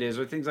 entertainment is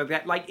or things like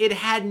that. Like it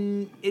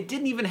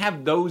didn't even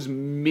have those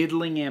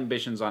middling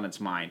ambitions on its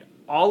mind.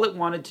 All it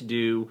wanted to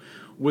do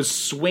was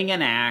swing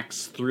an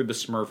axe through the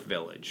Smurf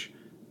village.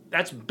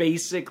 That's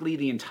basically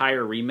the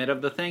entire remit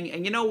of the thing.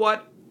 And you know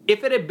what?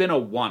 If it had been a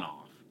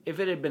one-off,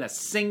 if it had been a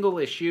single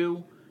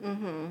issue,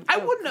 I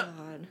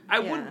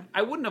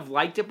wouldn't have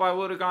liked it, but I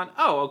would have gone,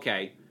 oh,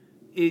 okay.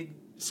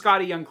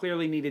 Scotty Young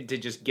clearly needed to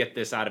just get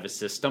this out of his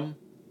system.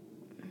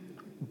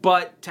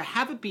 But to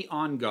have it be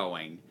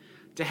ongoing,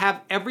 to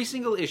have every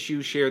single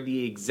issue share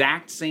the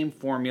exact same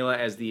formula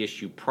as the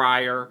issue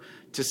prior,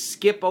 to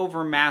skip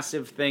over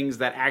massive things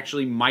that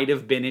actually might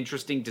have been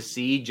interesting to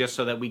see just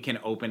so that we can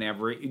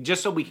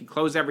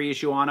close every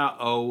issue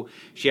on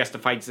she has to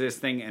fight this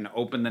thing, and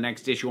open the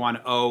next issue on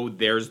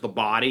there's the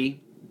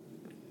body.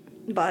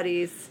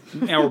 Bodies.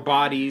 Or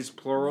bodies,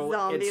 plural.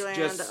 Zombieland.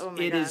 It's just, oh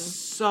my God.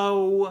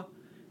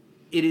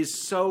 It is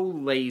so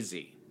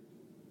lazy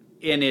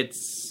in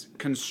its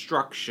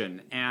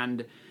construction.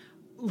 And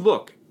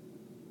look,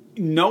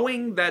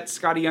 knowing that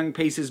Scotty Young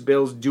pays his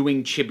bills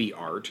doing chibi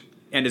art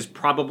and is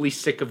probably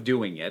sick of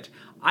doing it,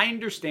 I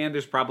understand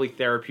there's probably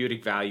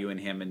therapeutic value in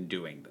him in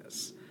doing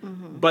this.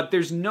 But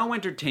there's no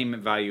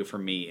entertainment value for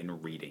me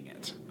in reading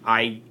it.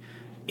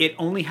 It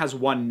only has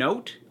one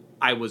note.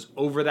 I was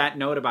over that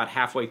note about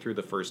halfway through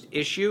the first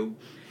issue,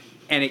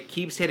 and it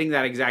keeps hitting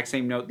that exact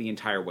same note the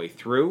entire way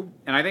through.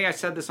 And I think I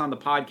said this on the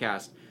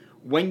podcast.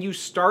 When you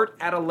start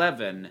at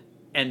 11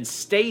 and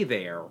stay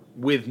there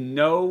with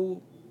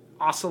no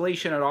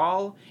oscillation at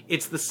all,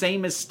 it's the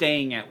same as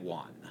staying at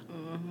 1.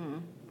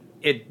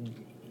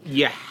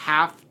 You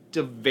have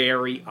to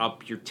vary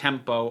up your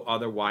tempo,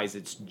 otherwise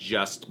it's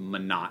just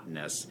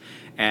monotonous.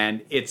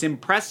 And it's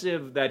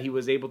impressive that he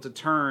was able to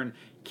turn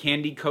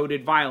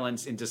candy-coated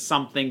violence into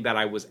something that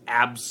I was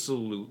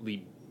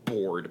absolutely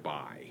bored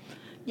by.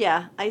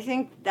 Yeah, I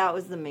think that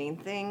was the main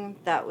thing.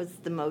 That was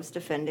the most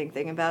offending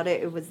thing about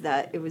it. It was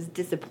that it was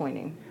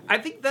disappointing. I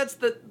think that's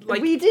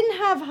we didn't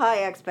have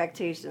high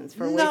expectations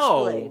for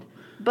Witchblade.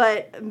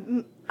 But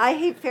I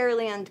Hate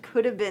Fairyland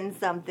could have been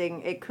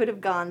something. It could have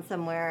gone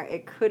somewhere.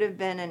 It could have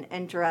been an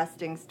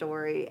interesting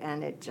story,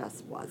 and it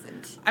just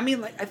wasn't. I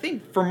mean, I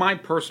think for my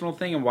personal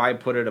thing and why I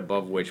put it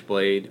above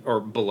Witchblade,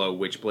 or below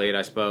Witchblade,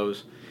 I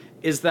suppose,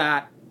 is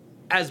that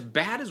as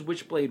bad as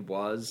Witchblade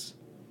was,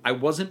 I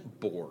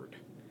wasn't bored.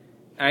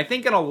 And I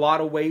think in a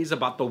lot of ways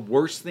about the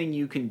worst thing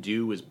you can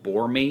do is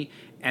bore me,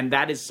 and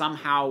that is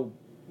somehow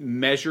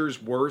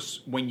measures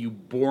worse when you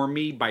bore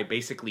me by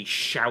basically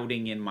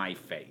shouting in my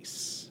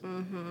face.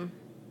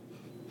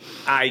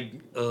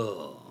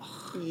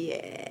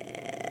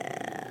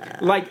 Yeah.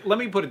 Like, let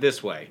me put it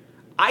this way.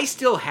 I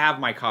still have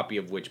my copy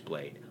of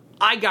Witchblade.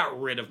 I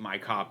got rid of my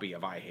copy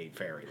of I Hate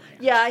Fairyland.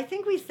 Yeah, I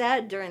think we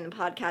said during the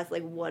podcast,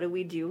 like, what do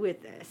we do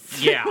with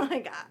this? Yeah.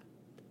 Like,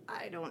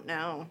 I don't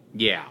know.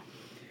 Yeah.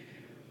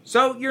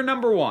 So, you're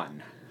number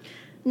one.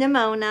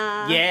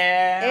 Nimona.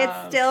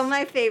 Yeah. It's still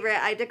my favorite.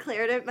 I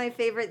declared it my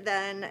favorite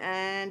then,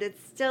 and it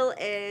still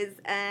is,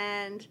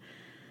 and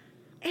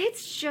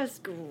it's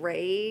just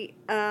great.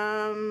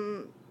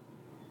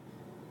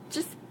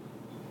 Just,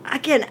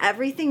 again,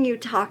 everything you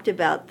talked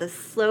about, the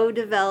slow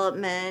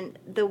development,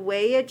 the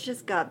way it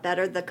just got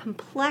better, the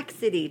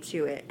complexity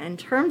to it in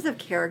terms of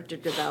character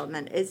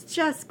development is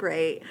just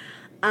great.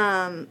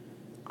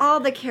 All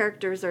the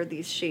characters are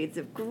these shades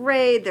of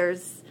gray.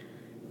 There's,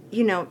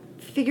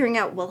 figuring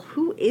out, well,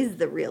 who is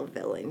the real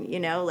villain?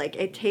 Like,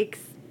 it takes,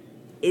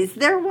 is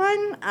there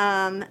one?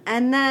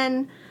 And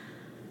then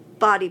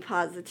body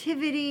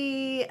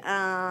positivity,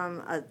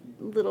 a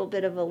little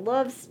bit of a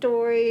love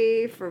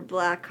story for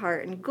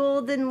Blackheart and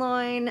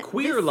Goldenloin.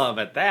 Queer love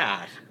at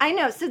that. I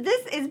know. So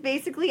this is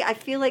basically, I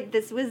feel like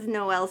this was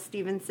Noelle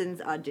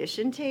Stevenson's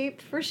audition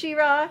tape for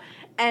She-Ra,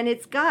 and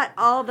it's got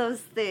all those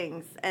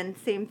things and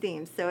same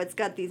themes. So it's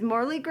got these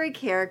morally gray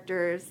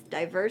characters,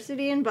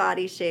 diversity in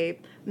body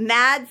shape,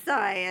 mad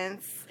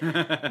science,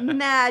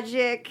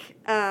 magic,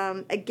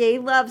 a gay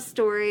love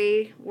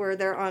story where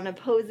they're on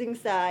opposing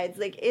sides.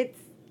 Like,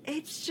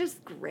 it's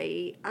just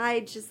great. I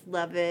just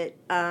love it.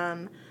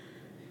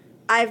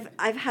 I've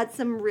had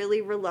some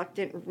really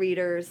reluctant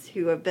readers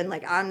who have been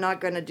like, I'm not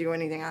going to do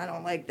anything. I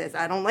don't like this.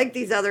 I don't like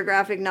these other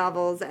graphic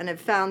novels, and have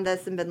found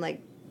this and been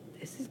like,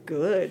 this is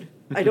good.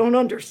 I don't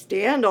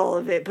understand all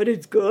of it, but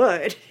it's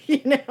good,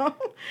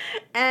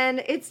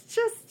 And it's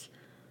just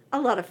a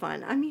lot of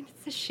fun. I mean,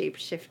 it's a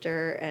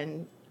shapeshifter,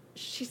 and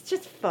she's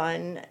just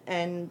fun,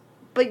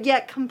 but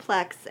yet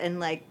complex, and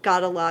like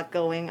got a lot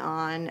going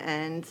on,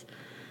 and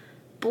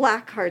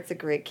Blackheart's a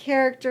great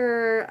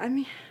character. I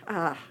mean,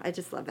 I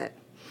just love it.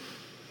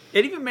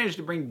 It even managed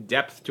to bring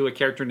depth to a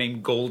character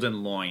named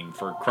Goldenloin,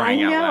 for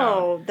crying out loud. I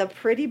know, the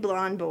pretty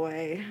blonde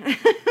boy.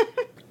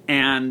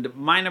 And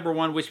my number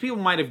one, which people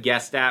might have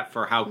guessed at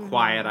for how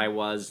quiet I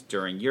was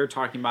during your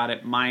talking about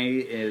it,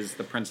 mine is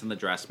The Prince and the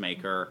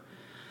Dressmaker,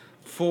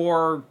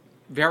 for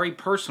very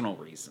personal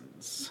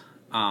reasons.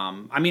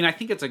 I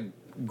think it's a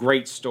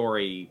great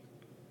story,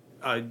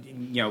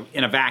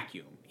 in a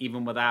vacuum,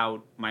 even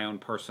without my own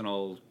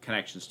personal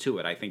connections to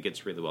it. I think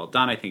it's really well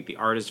done. I think the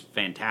art is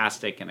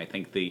fantastic, and I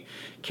think the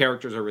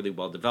characters are really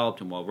well developed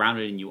and well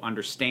rounded, and you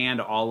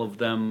understand all of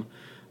them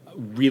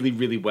really,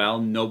 really well.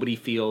 Nobody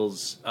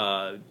feels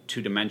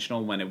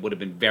two-dimensional when it would have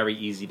been very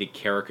easy to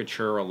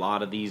caricature a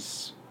lot of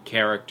these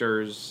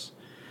characters.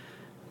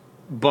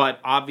 But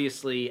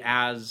obviously,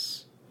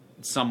 as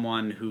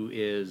someone who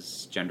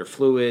is gender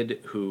fluid,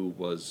 who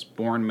was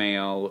born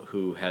male,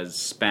 who has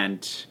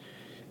spent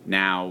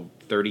now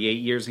 38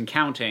 years and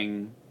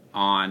counting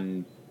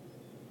on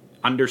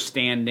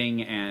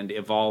understanding and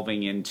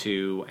evolving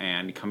into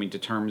and coming to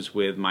terms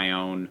with my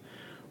own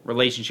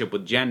relationship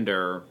with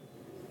gender,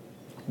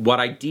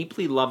 what I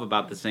deeply love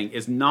about this thing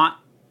is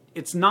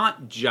it's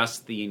not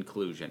just the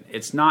inclusion.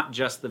 It's not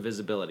just the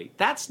visibility.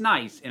 That's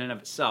nice in and of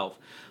itself.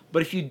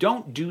 But if you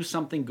don't do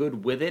something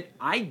good with it,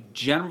 I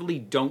generally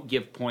don't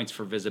give points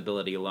for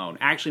visibility alone.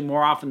 Actually,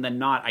 more often than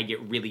not, I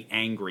get really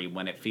angry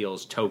when it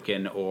feels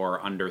token or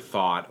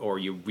underthought, or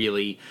you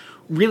really,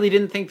 really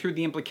didn't think through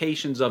the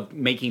implications of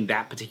making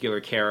that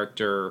particular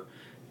character,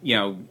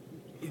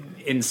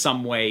 in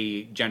some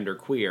way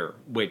genderqueer,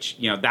 which,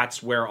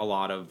 that's where a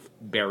lot of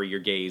bury your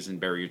gays and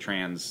bury your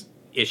trans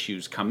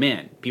issues come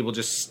in. People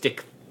just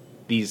stick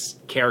these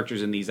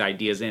characters and these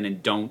ideas in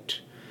and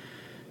don't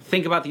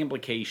think about the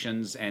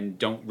implications and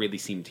don't really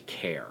seem to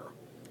care.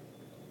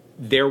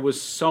 There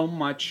was so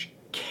much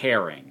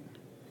caring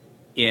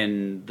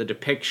in the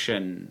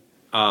depiction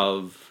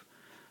of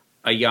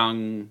a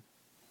young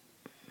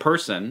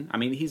person. I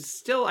mean, he's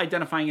still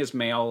identifying as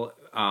male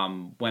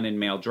when in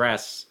male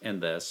dress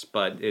in this,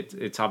 but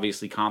it's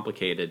obviously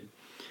complicated.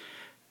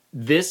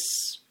 This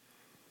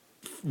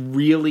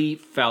really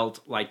felt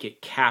like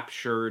it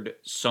captured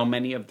so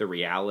many of the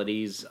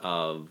realities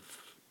of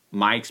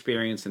my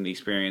experience and the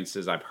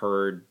experiences I've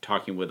heard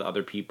talking with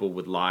other people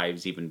with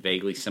lives even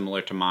vaguely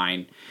similar to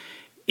mine.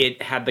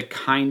 It had the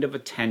kind of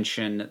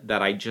attention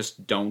that I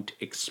just don't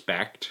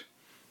expect,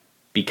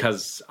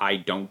 because I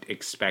don't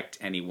expect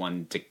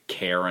anyone to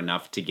care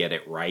enough to get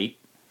it right.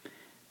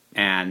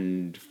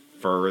 And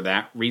for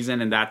that reason,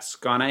 and that's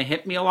gonna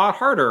hit me a lot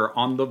harder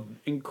on the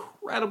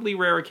incredibly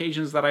rare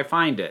occasions that I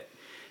find it.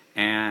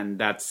 And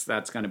that's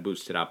gonna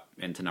boost it up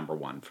into number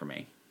one for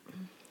me.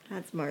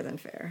 That's more than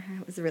fair.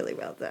 It was really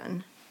well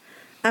done.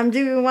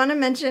 Do we want to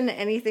mention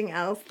anything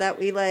else that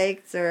we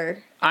liked,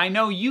 or? I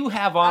know you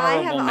have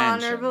honorable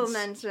mentions. Honorable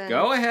mentions.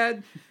 Go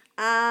ahead.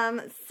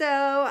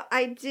 So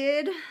I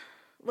did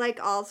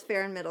like All's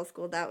Fair in middle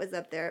school. That was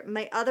up there.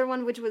 My other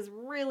one, which was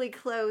really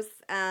close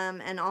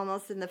and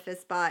almost in the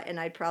fifth spot, and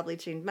I'd probably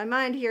change my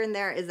mind here and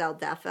there, is El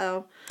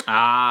Defo.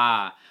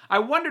 Ah, I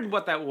wondered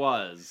what that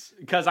was,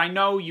 because I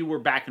know you were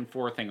back and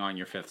forthing on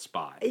your fifth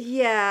spot.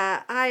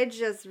 Yeah, I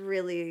just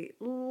really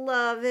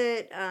love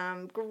it.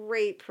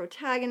 Great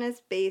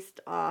protagonist based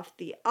off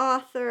the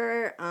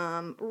author.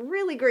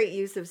 Really great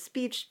use of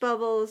speech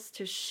bubbles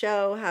to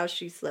show how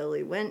she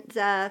slowly went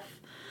deaf.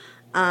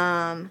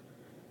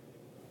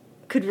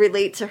 Could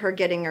relate to her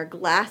getting her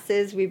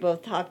glasses. We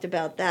both talked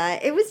about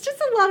that. It was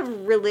just a lot of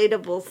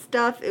relatable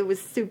stuff. It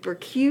was super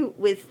cute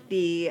with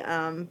the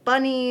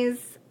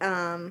bunnies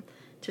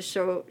to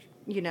show,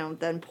 you know,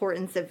 the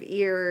importance of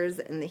ears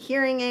and the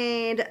hearing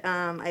aid.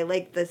 I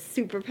like the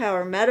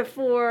superpower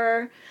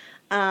metaphor.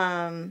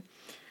 The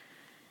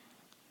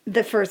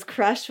first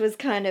crush was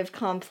kind of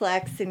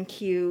complex and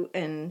cute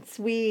and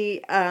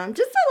sweet.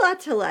 Just a lot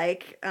to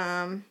like.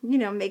 You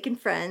know, making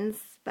friends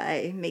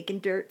by making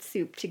dirt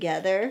soup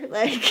together.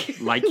 Like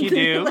you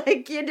do.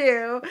 Like you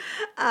do.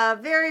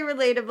 Very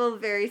relatable,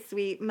 very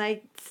sweet.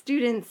 My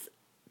students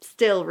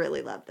still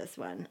really love this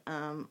one.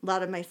 A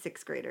lot of my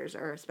sixth graders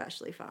are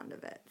especially fond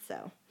of it.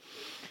 So,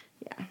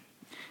 yeah.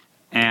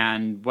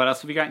 And what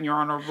else have you got in your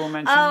honorable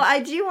mentions? Oh, I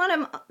do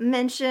want to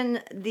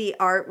mention the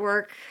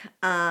artwork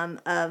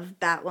of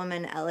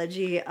Batwoman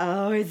Elegy.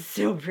 Oh, it's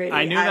so pretty.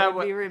 I knew I that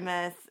would be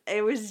remiss.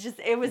 It was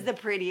the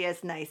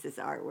prettiest, nicest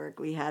artwork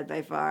we had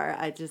by far.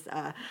 I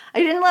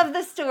didn't love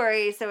the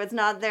story, so it's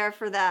not there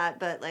for that.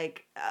 But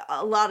like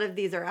a lot of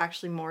these are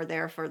actually more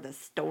there for the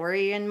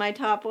story in my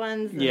top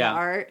ones than the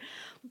art.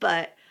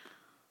 But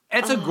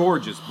it's a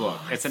gorgeous book.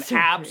 It's an so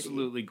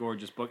absolutely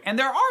gorgeous book. And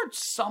there are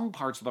some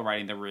parts of the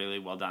writing that are really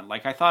well done.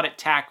 Like, I thought it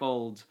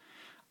tackled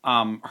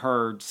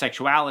her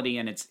sexuality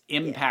and its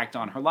impact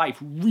on her life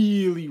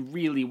really,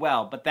 really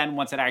well. But then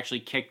once it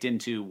actually kicked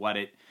into what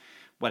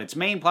its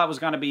main plot was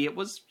going to be, it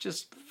was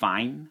just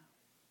fine.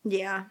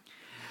 Yeah.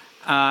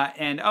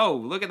 And, oh,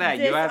 look at that.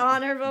 You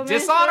have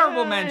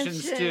dishonorable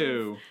mentions,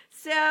 too.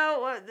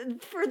 So,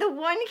 for the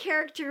one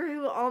character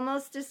who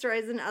almost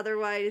destroys an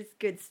otherwise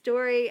good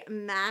story,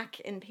 Mac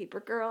in Paper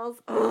Girls.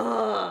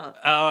 Ugh.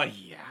 Oh,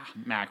 yeah.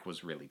 Mac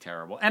was really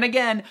terrible. And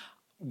again,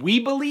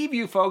 we believe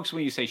you folks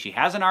when you say she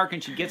has an arc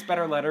and she gets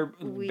better later.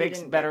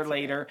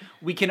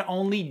 We can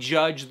only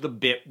judge the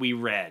bit we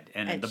read.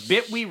 And the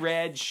bit we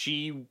read,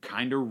 she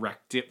kind of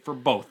wrecked it for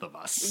both of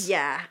us.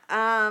 Yeah.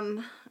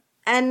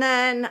 And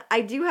then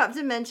I do have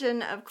to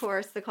mention, of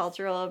course, the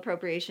cultural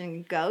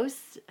appropriation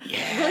Ghost. Yeah.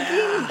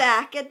 Looking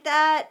back at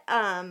that,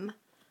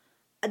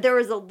 there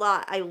was a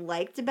lot I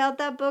liked about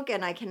that book,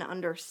 and I can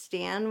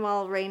understand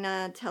why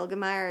Raina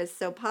Telgemeier is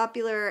so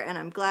popular, and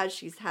I'm glad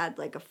she's had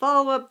like a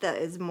follow-up that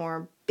is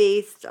more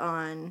based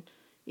on,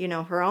 you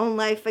know, her own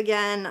life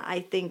again. I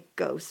think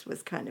Ghost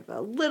was kind of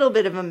a little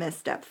bit of a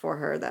misstep for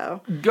her,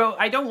 though.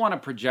 I don't want to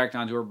project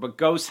onto her, but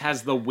Ghost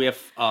has the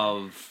whiff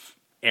of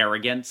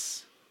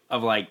arrogance.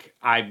 Of like,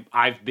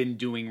 I've been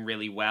doing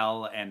really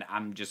well, and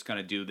I'm just going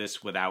to do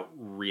this without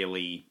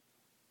really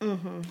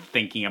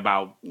thinking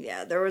about...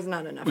 Yeah, there was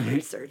not enough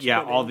research.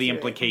 All the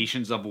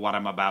implications of what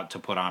I'm about to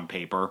put on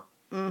paper.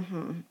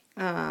 Mm-hmm.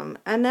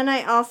 And then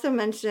I also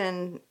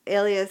mentioned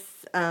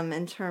Alias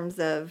in terms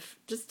of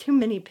just too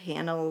many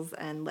panels,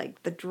 and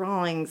like the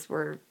drawings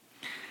were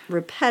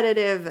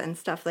repetitive and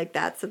stuff like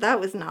that. So that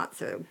was not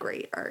so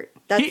great art.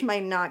 That's my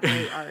not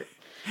great art.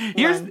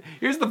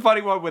 Here's the funny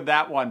one with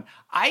that one.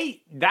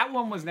 That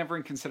one was never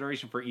in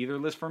consideration for either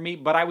list for me,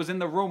 but I was in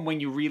the room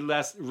when you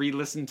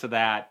re-listened to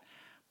that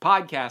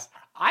podcast.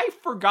 I've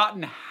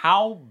forgotten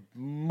how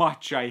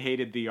much I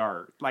hated the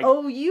art. Like,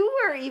 oh, you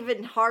were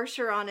even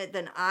harsher on it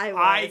than I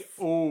was.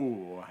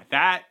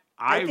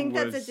 I think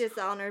that's a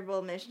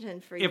dishonorable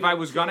mention for you. If I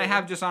was going to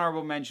have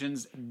dishonorable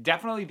mentions,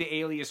 definitely the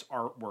Alias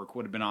artwork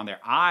would have been on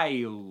there.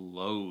 I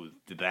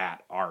loathed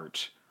that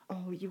art.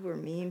 Oh, you were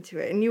mean to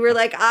it. And you were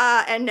like,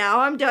 and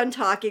now I'm done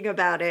talking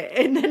about it.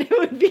 And then it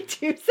would be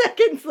 2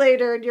 seconds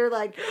later, and you're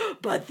like,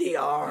 but the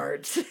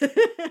art.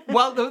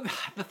 Well, the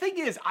thing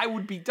is, I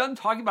would be done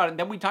talking about it, and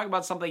then we talk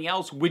about something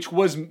else, which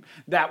was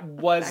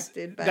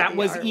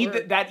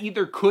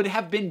either could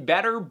have been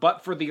better,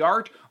 but for the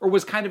art, or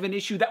was kind of an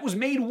issue that was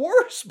made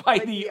worse by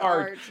the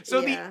art.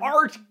 So the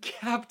art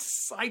kept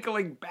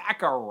cycling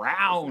back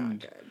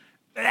around.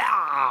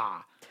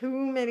 Too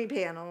many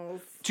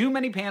panels. Too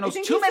many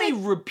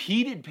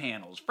repeated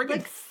panels. Freaking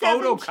like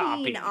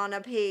photocopy on a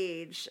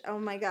page. Oh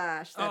my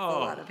gosh, that's a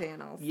lot of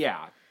panels.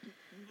 Yeah.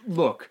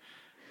 Look,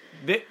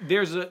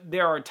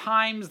 there are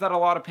times that a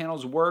lot of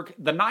panels work.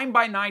 The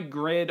 9x9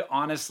 grid,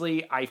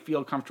 honestly, I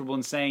feel comfortable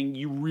in saying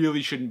you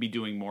really shouldn't be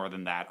doing more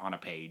than that on a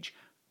page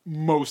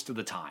most of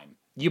the time.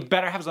 You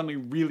better have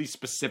something really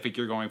specific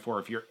you're going for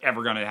if you're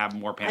ever going to have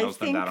more panels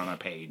than that on a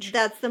page.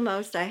 That's the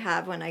most I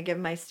have when I give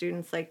my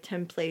students like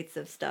templates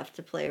of stuff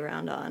to play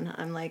around on.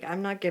 I'm like,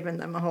 I'm not giving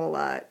them a whole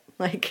lot.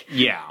 Like,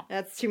 yeah,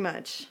 that's too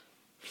much.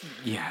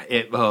 Yeah,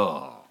 that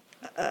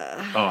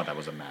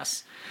was a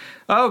mess.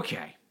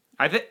 Okay,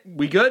 I think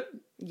we good.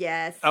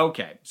 Yes.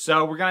 Okay,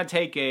 so we're going to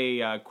take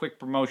a quick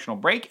promotional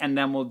break, and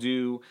then we'll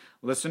do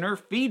listener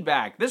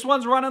feedback. This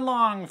one's running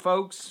long,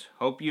 folks.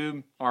 Hope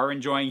you are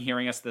enjoying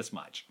hearing us this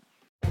much.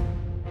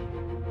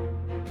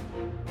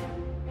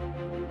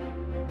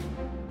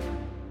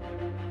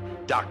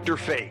 Dr.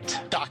 Fate,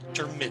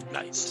 Dr.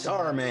 Midnight,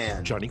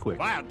 Starman, Johnny Quick,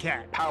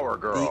 Wildcat, Power the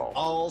Girl,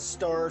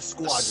 All-Star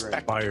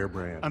Squadron,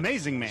 Firebrand,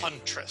 Amazing Man,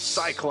 Huntress,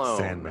 Cyclone,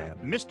 Sandman,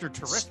 Mr.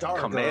 Terrific,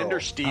 Commander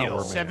Stargirl, Steel.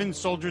 Power Man. 7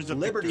 Soldiers of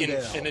Liberty Victory,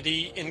 Bell,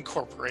 Infinity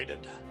Incorporated.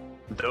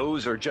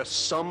 Those are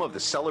just some of the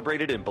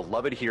celebrated and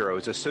beloved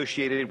heroes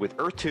associated with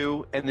Earth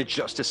 2 and the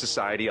Justice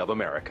Society of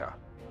America.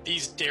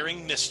 These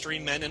daring mystery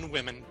men and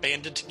women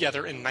banded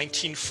together in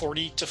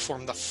 1940 to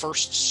form the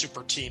first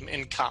super team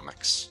in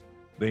comics.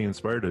 They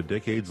inspired a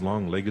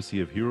decades-long legacy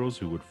of heroes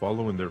who would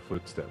follow in their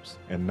footsteps,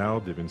 and now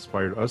they've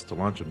inspired us to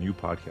launch a new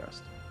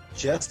podcast.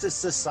 Justice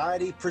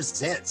Society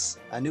presents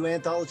a new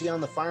anthology on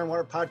the Fire and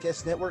Water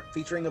Podcast Network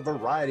featuring a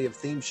variety of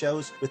themed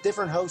shows with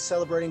different hosts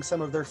celebrating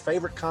some of their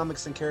favorite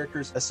comics and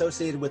characters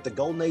associated with the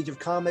Golden Age of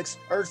Comics,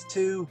 Earth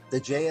 2,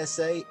 the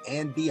JSA,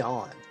 and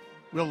beyond.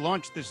 We'll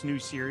launch this new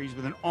series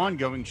with an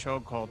ongoing show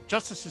called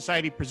Justice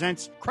Society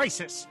Presents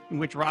Crisis, in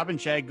which Rob and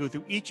Shag go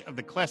through each of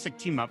the classic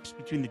team-ups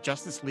between the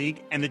Justice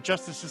League and the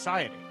Justice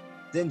Society.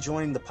 Then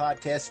joining the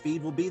podcast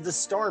feed will be the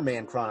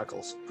Starman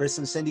Chronicles. Chris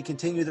and Cindy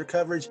continue their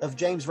coverage of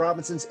James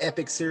Robinson's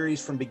epic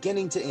series from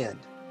beginning to end.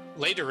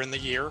 Later in the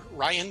year,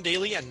 Ryan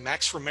Daly and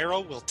Max Romero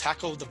will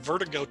tackle the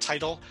Vertigo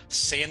title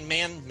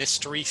Sandman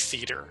Mystery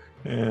Theater.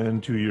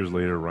 And 2 years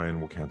later,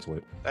 Ryan will cancel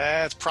it.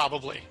 That's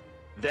probably.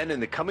 Then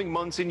in the coming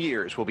months and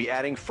years, we'll be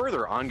adding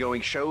further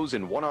ongoing shows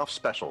and one-off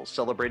specials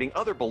celebrating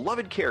other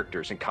beloved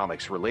characters in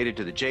comics related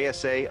to the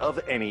JSA of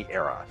any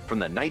era, from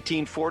the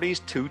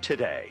 1940s to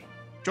today.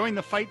 Join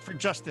the fight for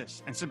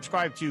justice and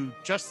subscribe to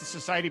Justice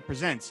Society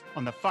Presents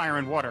on the Fire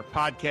and Water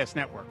Podcast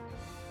Network.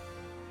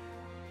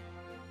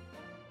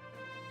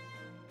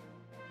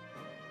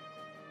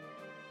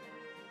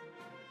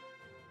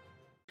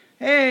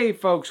 Hey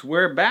folks,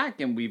 we're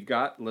back and we've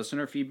got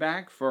listener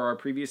feedback for our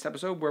previous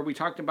episode where we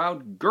talked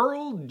about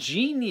Girl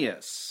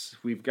Genius.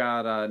 We've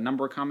got a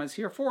number of comments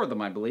here, 4 of them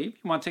I believe.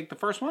 You want to take the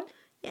first one?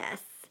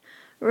 Yes.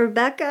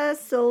 Rebecca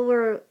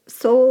Solar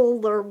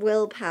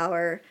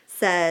Willpower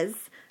says,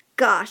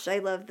 "Gosh, I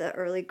love the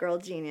early Girl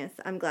Genius.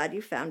 I'm glad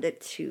you found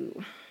it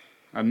too."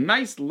 A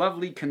nice,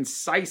 lovely,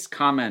 concise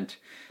comment.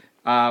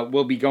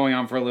 We'll be going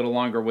on for a little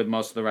longer with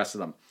most of the rest of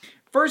them.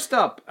 First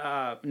up,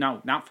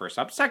 no, not first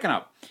up, second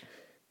up.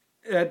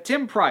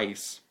 Tim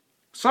Price.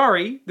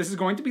 Sorry, this is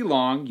going to be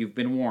long. You've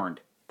been warned.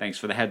 Thanks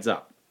for the heads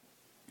up.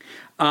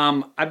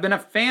 I've been a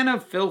fan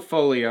of Phil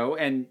Folio,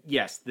 and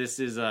yes, this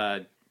is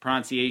a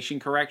pronunciation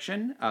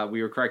correction.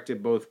 We were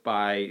corrected both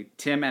by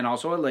Tim and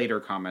also a later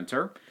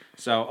commenter.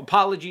 So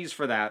apologies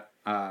for that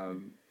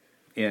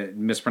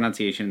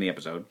mispronunciation in the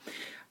episode.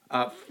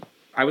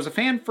 I was a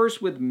fan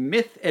first with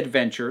Myth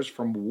Adventures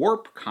from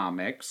Warp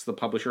Comics, the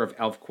publisher of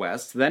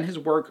ElfQuest, then his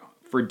work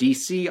for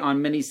DC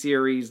on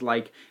miniseries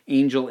like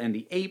Angel and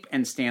the Ape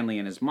and Stanley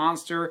and His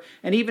Monster,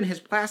 and even his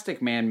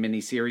Plastic Man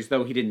miniseries,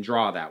 though he didn't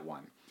draw that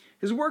one.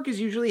 His work is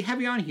usually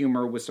heavy on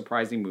humor with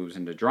surprising moves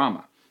into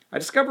drama. I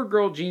discovered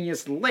Girl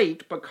Genius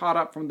late, but caught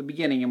up from the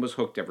beginning and was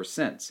hooked ever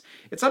since.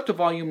 It's up to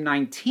volume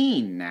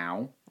 19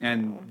 now,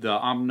 and the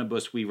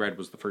omnibus we read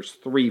was the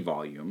first 3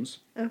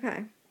 volumes.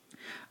 Okay.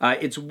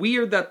 It's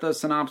weird that the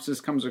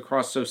synopsis comes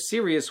across so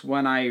serious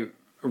when I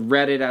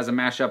read it as a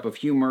mashup of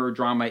humor,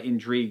 drama,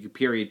 intrigue,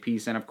 period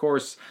piece, and of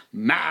course,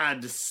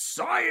 mad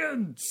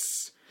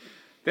science!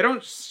 They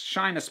don't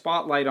shine a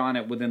spotlight on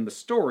it within the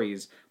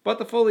stories, but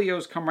the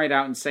folios come right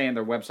out and say in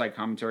their website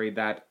commentary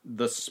that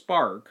The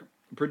Spark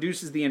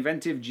produces the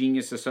inventive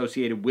genius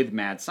associated with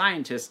mad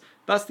scientists,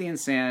 thus the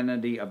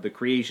insanity of the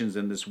creations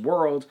in this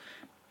world,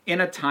 in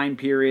a time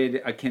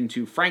period akin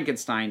to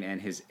Frankenstein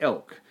and his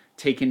ilk,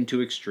 taken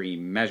to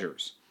extreme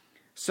measures.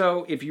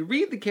 So, if you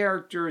read the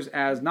characters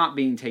as not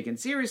being taken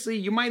seriously,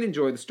 you might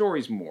enjoy the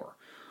stories more.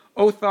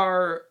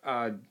 Othar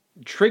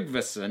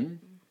Tryggvason,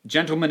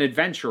 Gentleman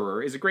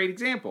Adventurer, is a great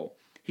example.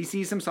 He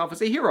sees himself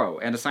as a hero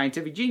and a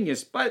scientific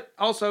genius, but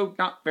also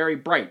not very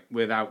bright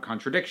without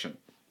contradiction.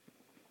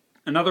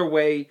 Another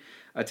way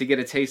to get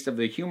a taste of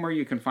the humor,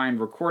 you can find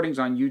recordings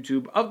on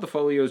YouTube of the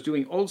folios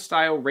doing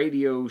old-style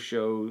radio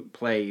show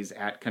plays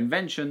at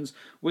conventions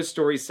with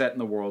stories set in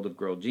the world of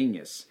Girl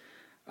Genius.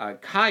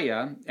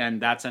 Kaya,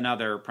 and that's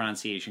another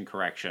pronunciation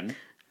correction,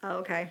 Oh,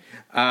 okay.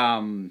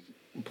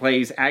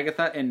 plays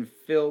Agatha, and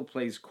Phil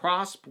plays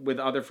Crosp with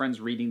other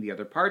friends reading the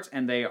other parts,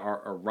 and they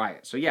are a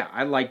riot. So yeah,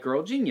 I like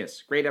Girl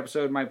Genius. Great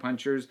episode, my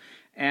punchers.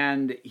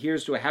 And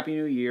here's to a Happy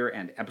New Year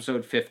and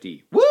episode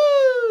 50. Woo!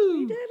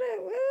 We did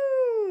it.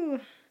 Woo!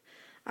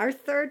 Our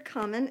third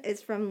comment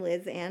is from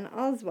Liz Ann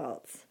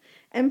Oswaltz.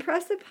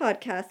 Impressive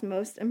podcast,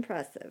 most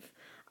impressive.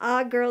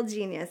 Ah, Girl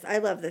Genius. I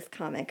love this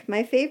comic.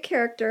 My fave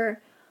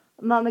character,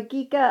 Mama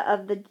Geeka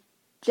of the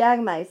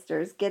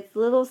Jagmeisters, gets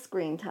little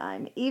screen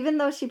time, even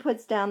though she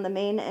puts down the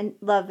main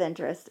love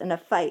interest in a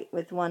fight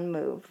with one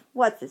move.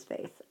 What's his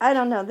face? I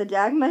don't know. The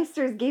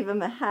Jagmeisters gave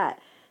him a hat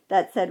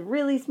that said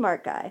really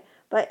smart guy,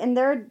 but in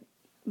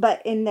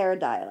their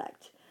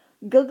dialect.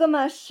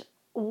 Gilgamesh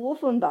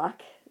Wolfenbach,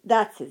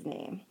 that's his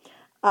name.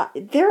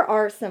 There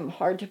are some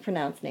hard to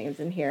pronounce names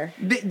in here.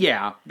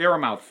 Yeah, they're a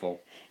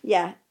mouthful.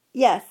 Yeah,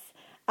 yes.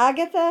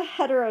 Agatha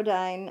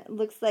Heterodyne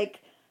looks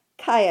like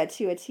Kaya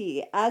to a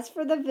T. As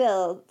for the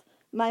build,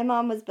 my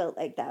mom was built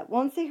like that.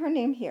 Won't say her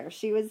name here.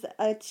 She was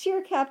a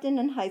cheer captain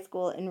in high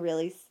school and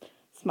really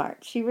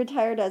smart. She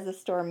retired as a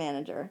store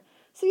manager.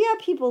 So yeah,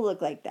 people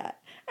look like that.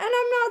 And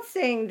I'm not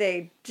saying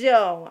they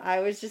don't. I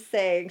was just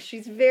saying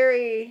she's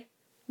very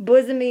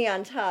bosomy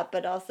on top,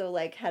 but also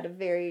like had a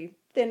very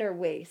thinner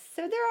waist.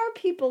 So there are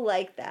people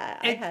like that.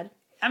 It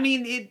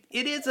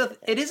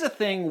is a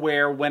thing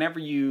where whenever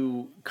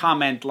you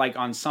comment like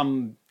on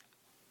some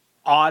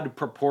odd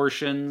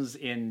proportions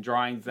in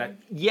drawings, that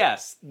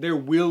yes, there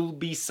will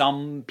be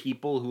some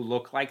people who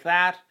look like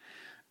that.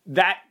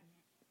 That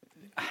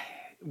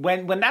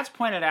when that's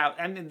pointed out,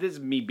 and this is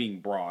me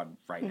being broad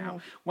right now,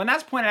 when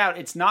that's pointed out,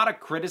 it's not a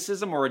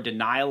criticism or a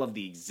denial of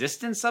the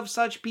existence of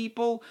such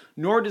people,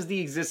 nor does the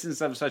existence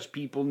of such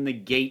people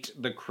negate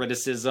the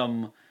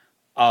criticism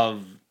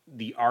of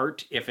the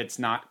art if it's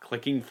not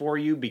clicking for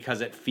you because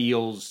it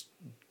feels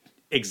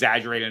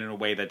exaggerated in a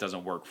way that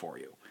doesn't work for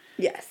you.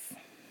 Yes.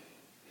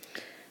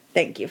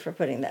 Thank you for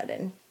putting that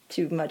in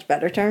to much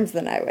better terms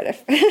than I would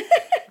have.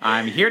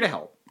 I'm here to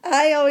help.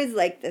 I always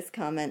like this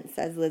comment,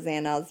 says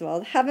Lizanne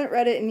Oswald. Haven't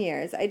read it in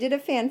years. I did a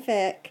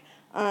fanfic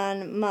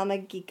on Mama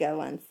Geeka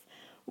once,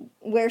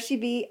 where she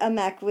beat a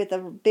mech with a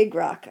big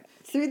rock.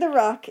 Threw the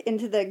rock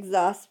into the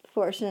exhaust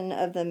portion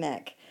of the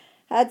mech.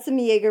 Had some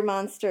Jaeger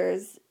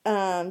monsters.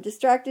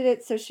 Distracted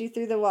it, so she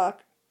threw the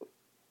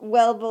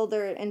well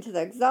boulder into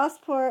the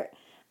exhaust port.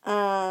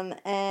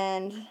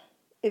 And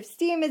if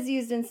steam is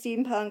used in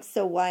steampunk,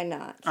 so why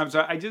not? I'm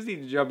sorry, I just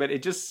need to jump in.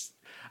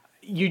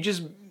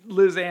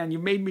 Lizanne, you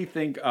made me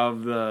think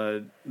of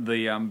the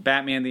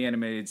Batman the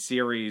Animated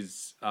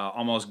Series,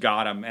 Almost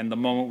Got Him, and the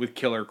moment with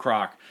Killer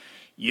Croc.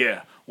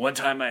 Yeah, one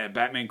time I had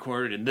Batman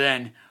cornered, and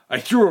then I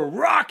threw a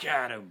rock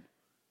at him.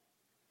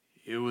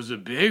 It was a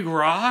big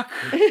rock.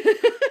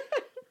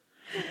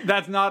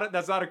 That's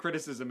not a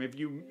criticism. If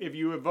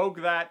you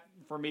evoke that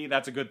for me,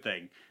 that's a good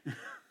thing.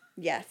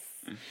 Yes.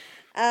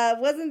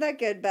 Wasn't that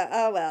good, but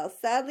oh well.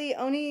 Sadly,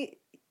 only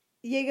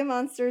Jaeger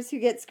monsters who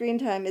get screen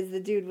time is the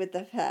dude with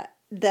the hat.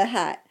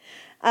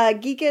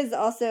 Geeka is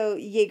also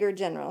Jaeger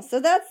General, so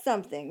that's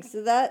something.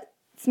 So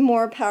that's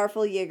more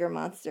powerful Jaeger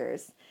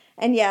monsters.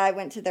 And yeah, I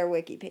went to their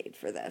wiki page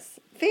for this.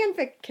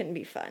 Fanfic can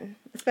be fun,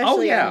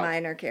 especially on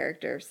minor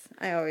characters.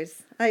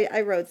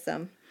 I wrote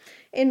some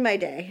in my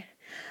day.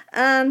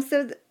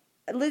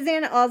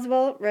 Lizanne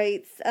Oswald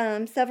writes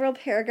several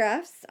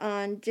paragraphs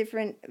on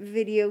different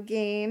video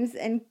games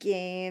and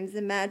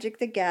Magic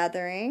the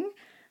Gathering.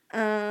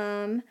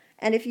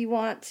 And if you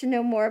want to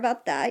know more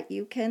about that,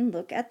 you can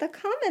look at the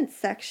comments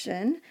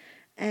section.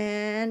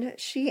 And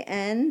she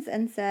ends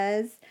and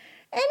says,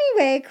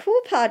 anyway, cool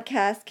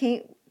podcast.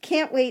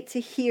 Can't wait to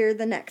hear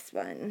the next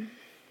one.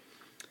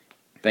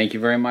 Thank you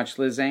very much,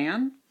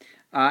 Lizanne.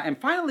 And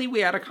finally,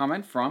 we had a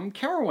comment from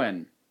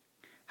Carowin.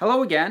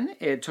 Hello again.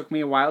 It took me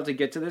a while to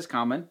get to this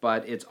comment,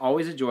 but it's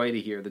always a joy to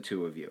hear the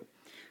two of you.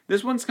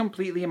 This one's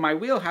completely in my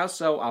wheelhouse,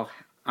 so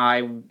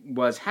I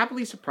was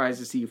happily surprised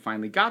to see you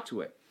finally got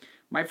to it.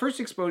 My first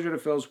exposure to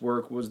Phil's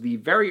work was the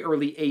very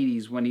early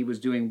 80s when he was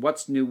doing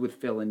What's New with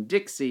Phil and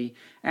Dixie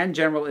and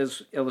general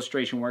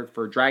illustration work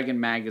for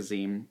Dragon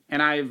Magazine,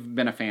 and I've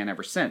been a fan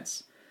ever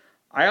since.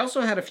 I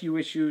also had a few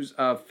issues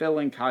of Phil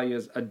and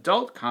Kaya's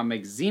adult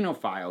comic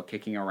Xenophile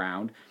kicking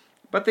around,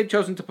 but they've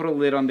chosen to put a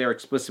lid on their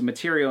explicit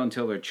material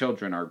until their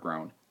children are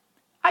grown.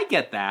 I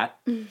get that.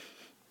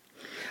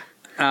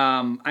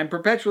 I'm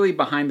perpetually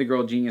behind the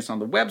Girl Genius on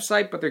the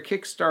website, but their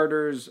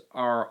Kickstarters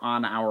are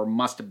on our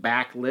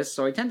must-back list,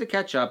 so I tend to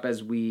catch up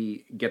as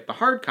we get the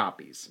hard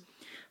copies.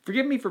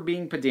 Forgive me for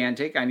being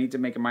pedantic. I need to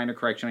make a minor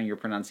correction on your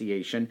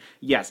pronunciation.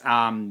 Yes,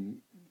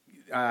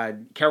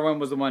 Carolyn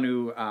was the one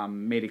who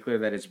made it clear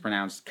that it's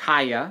pronounced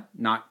Kaya,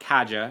 not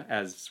Kaja,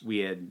 as we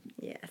had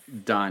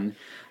done.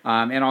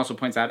 And also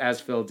points out, as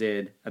Phil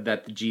did,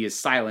 that the G is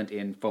silent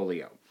in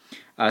folio.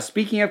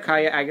 Speaking of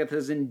Kaya,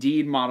 Agatha's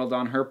indeed modeled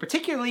on her,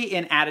 particularly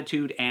in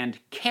attitude and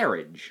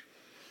carriage.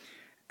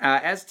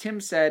 As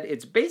Tim said,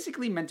 it's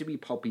basically meant to be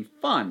pulpy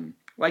fun,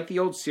 like the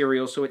old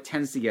serial, so it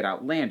tends to get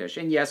outlandish.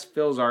 And yes,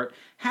 Phil's art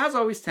has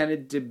always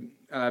tended to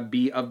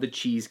be of the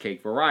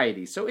cheesecake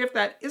variety, so if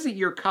that isn't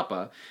your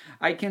cuppa,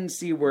 I can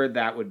see where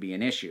that would be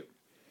an issue.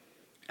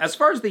 As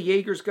far as the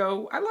Jaegers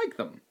go, I like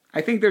them. I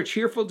think their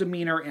cheerful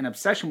demeanor and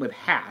obsession with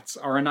hats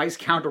are a nice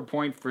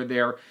counterpoint for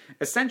their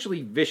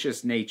essentially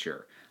vicious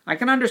nature. I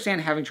can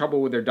understand having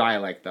trouble with their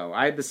dialect, though.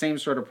 I had the same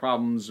sort of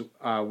problems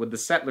with the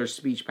settlers'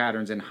 speech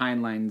patterns in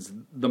Heinlein's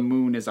The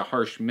Moon is a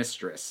Harsh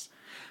Mistress.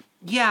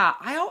 Yeah,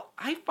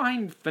 I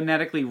find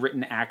phonetically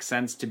written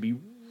accents to be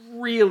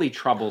really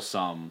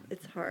troublesome.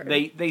 It's hard.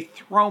 They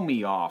throw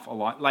me off a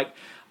lot. Like,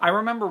 I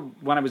remember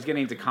when I was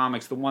getting into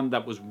comics, the one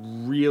that was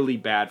really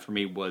bad for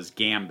me was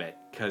Gambit,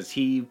 because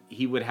he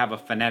would have a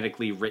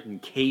phonetically written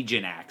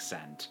Cajun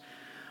accent.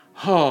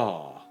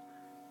 Oh,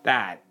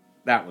 that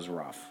was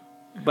rough.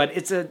 But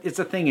it's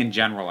a thing in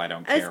general I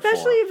don't care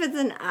Especially for. if it's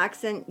an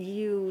accent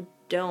you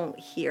don't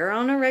hear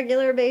on a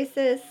regular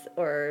basis,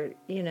 or,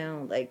 you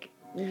know, like,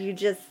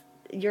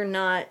 you're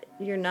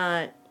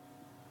not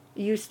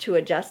used to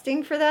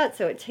adjusting for that,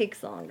 so it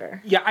takes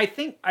longer. Yeah, I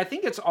think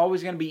it's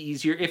always going to be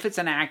easier if it's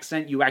an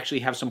accent you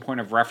actually have some point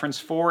of reference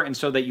for, and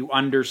so that you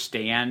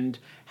understand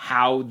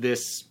how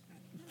this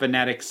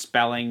phonetic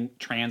spelling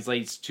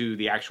translates to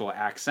the actual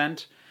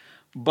accent.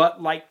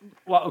 But like,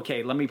 well,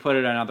 okay, let me put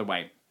it another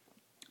way.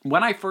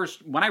 When I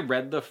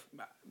read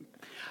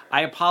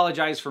I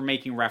apologize for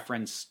making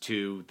reference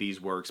to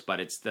these works, but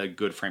it's the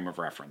good frame of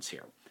reference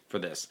here for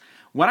this.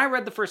 When I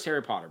read the first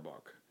Harry Potter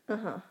book,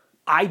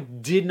 I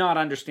did not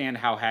understand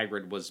how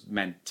Hagrid was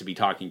meant to be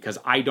talking because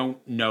I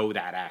don't know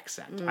that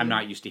accent. I'm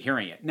not used to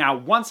hearing it. Now,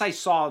 once I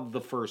saw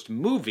the first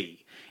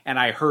movie and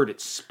I heard it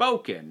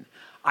spoken,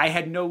 I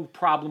had no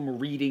problem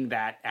reading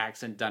that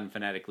accent done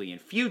phonetically in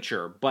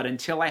future, but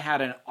until I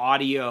had an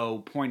audio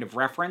point of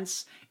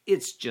reference,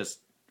 it's just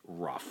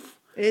rough.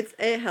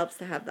 It helps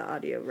to have the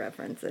audio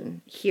reference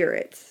and hear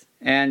it.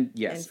 And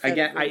yes, Instead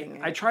again, of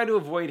reading I it. try to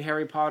avoid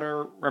Harry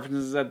Potter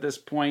references at this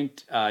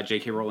point.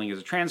 J.K. Rowling is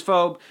a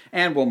transphobe,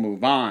 and we'll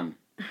move on.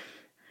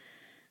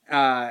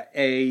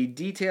 A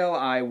detail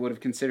I would have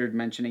considered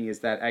mentioning is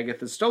that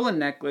Agatha's stolen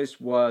necklace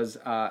was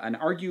an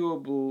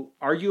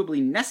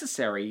arguably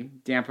necessary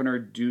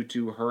dampener due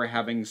to her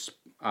having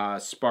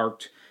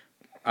sparked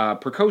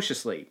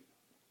precociously.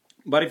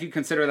 But if you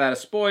consider that a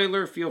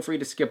spoiler, feel free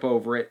to skip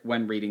over it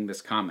when reading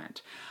this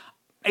comment.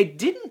 I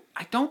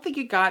don't think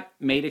it got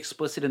made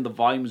explicit in the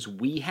volumes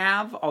we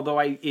have, although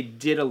it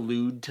did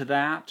allude to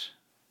that.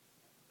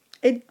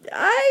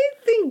 I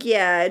think,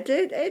 yeah, it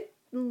did.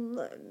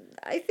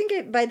 I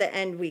think by the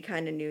end we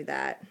kind of knew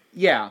that.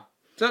 Yeah.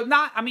 So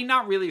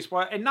not really a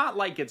spoiler, and not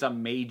like it's a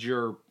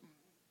major,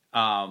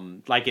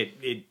 like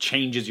it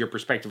changes your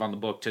perspective on the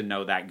book to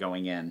know that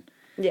going in.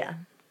 Yeah.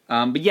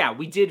 But yeah,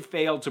 we did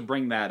fail to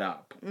bring that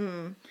up.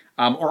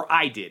 Or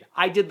I did.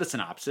 I did the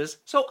synopsis,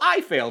 so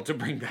I failed to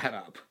bring that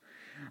up.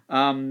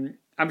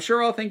 I'm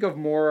sure I'll think of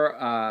more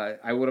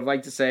I would have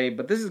liked to say,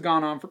 but this has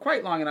gone on for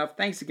quite long enough.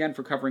 Thanks again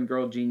for covering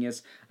Girl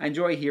Genius. I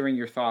enjoy hearing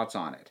your thoughts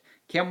on it.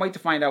 Can't wait to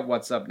find out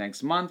what's up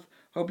next month.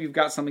 Hope you've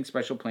got something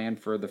special planned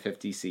for the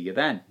 50. See you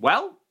then.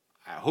 Well,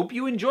 I hope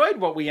you enjoyed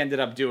what we ended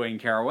up doing,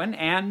 Carowin,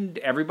 and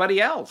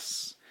everybody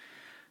else.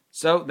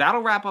 So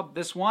that'll wrap up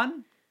this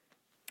one.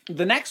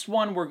 The next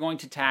one we're going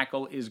to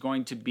tackle is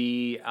going to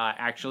be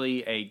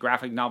actually a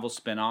graphic novel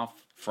spinoff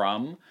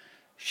from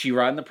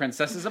She-Ra and the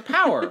Princesses of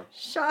Power.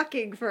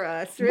 Shocking for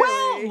us,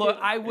 really. Well, look,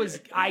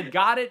 I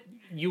got it.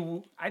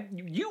 You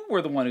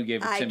were the one who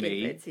gave it to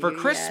me for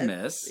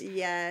Christmas.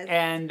 Yes.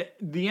 And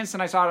the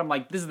instant I saw it, I'm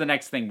like, this is the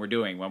next thing we're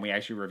doing when we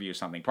actually review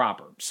something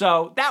proper.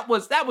 So that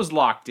was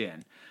locked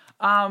in.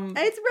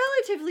 It's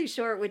relatively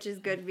short, which is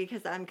good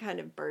because I'm kind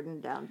of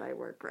burdened down by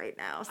work right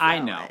now. So I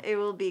know. It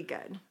will be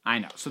good. I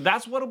know. So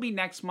that's what'll be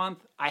next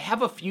month. I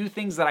have a few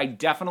things that I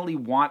definitely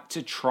want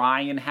to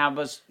try and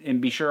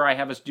be sure I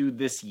have us do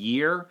this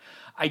year.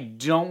 I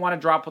don't want to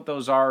drop what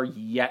those are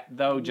yet,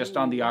 though, just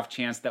on the off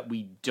chance that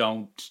we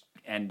don't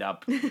end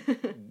up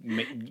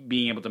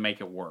being able to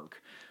make it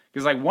work.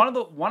 Because like one of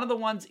the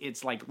ones,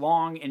 it's like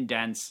long and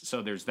dense,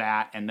 so there's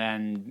that, and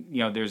then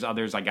there's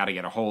others I got to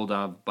get a hold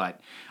of, but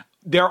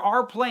there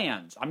are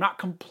plans. I'm not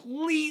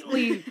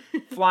completely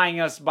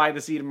flying us by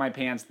the seat of my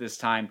pants this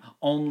time,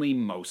 only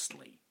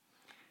mostly.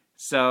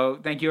 So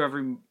thank you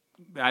very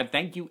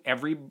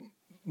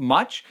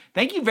much,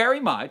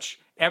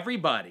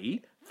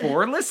 everybody,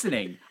 for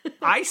listening.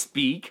 I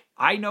speak,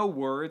 I know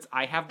words,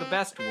 I have the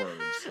best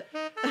words.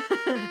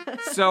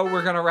 So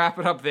we're going to wrap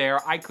it up there.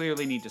 I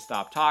clearly need to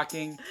stop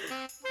talking.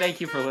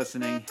 Thank you for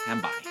listening,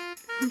 and bye.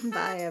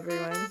 Bye,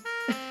 everyone.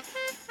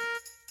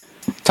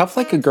 Tough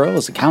Like a Girl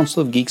is a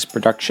Council of Geeks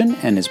production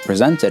and is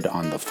presented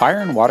on the Fire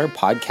and Water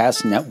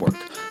Podcast Network.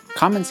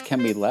 Comments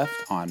can be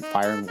left on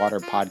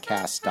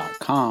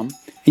fireandwaterpodcast.com,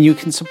 and you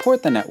can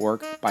support the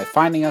network by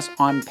finding us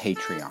on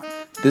Patreon.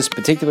 This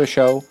particular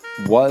show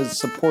was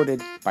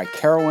supported by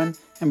Carowin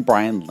and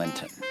Brian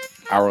Linton.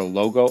 Our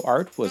logo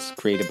art was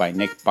created by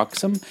Nick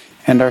Buxom,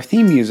 and our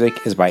theme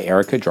music is by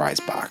Erica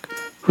Dreisbach,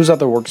 whose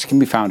other works can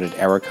be found at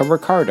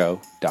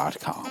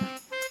ericaricardo.com.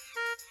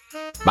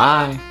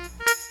 Bye!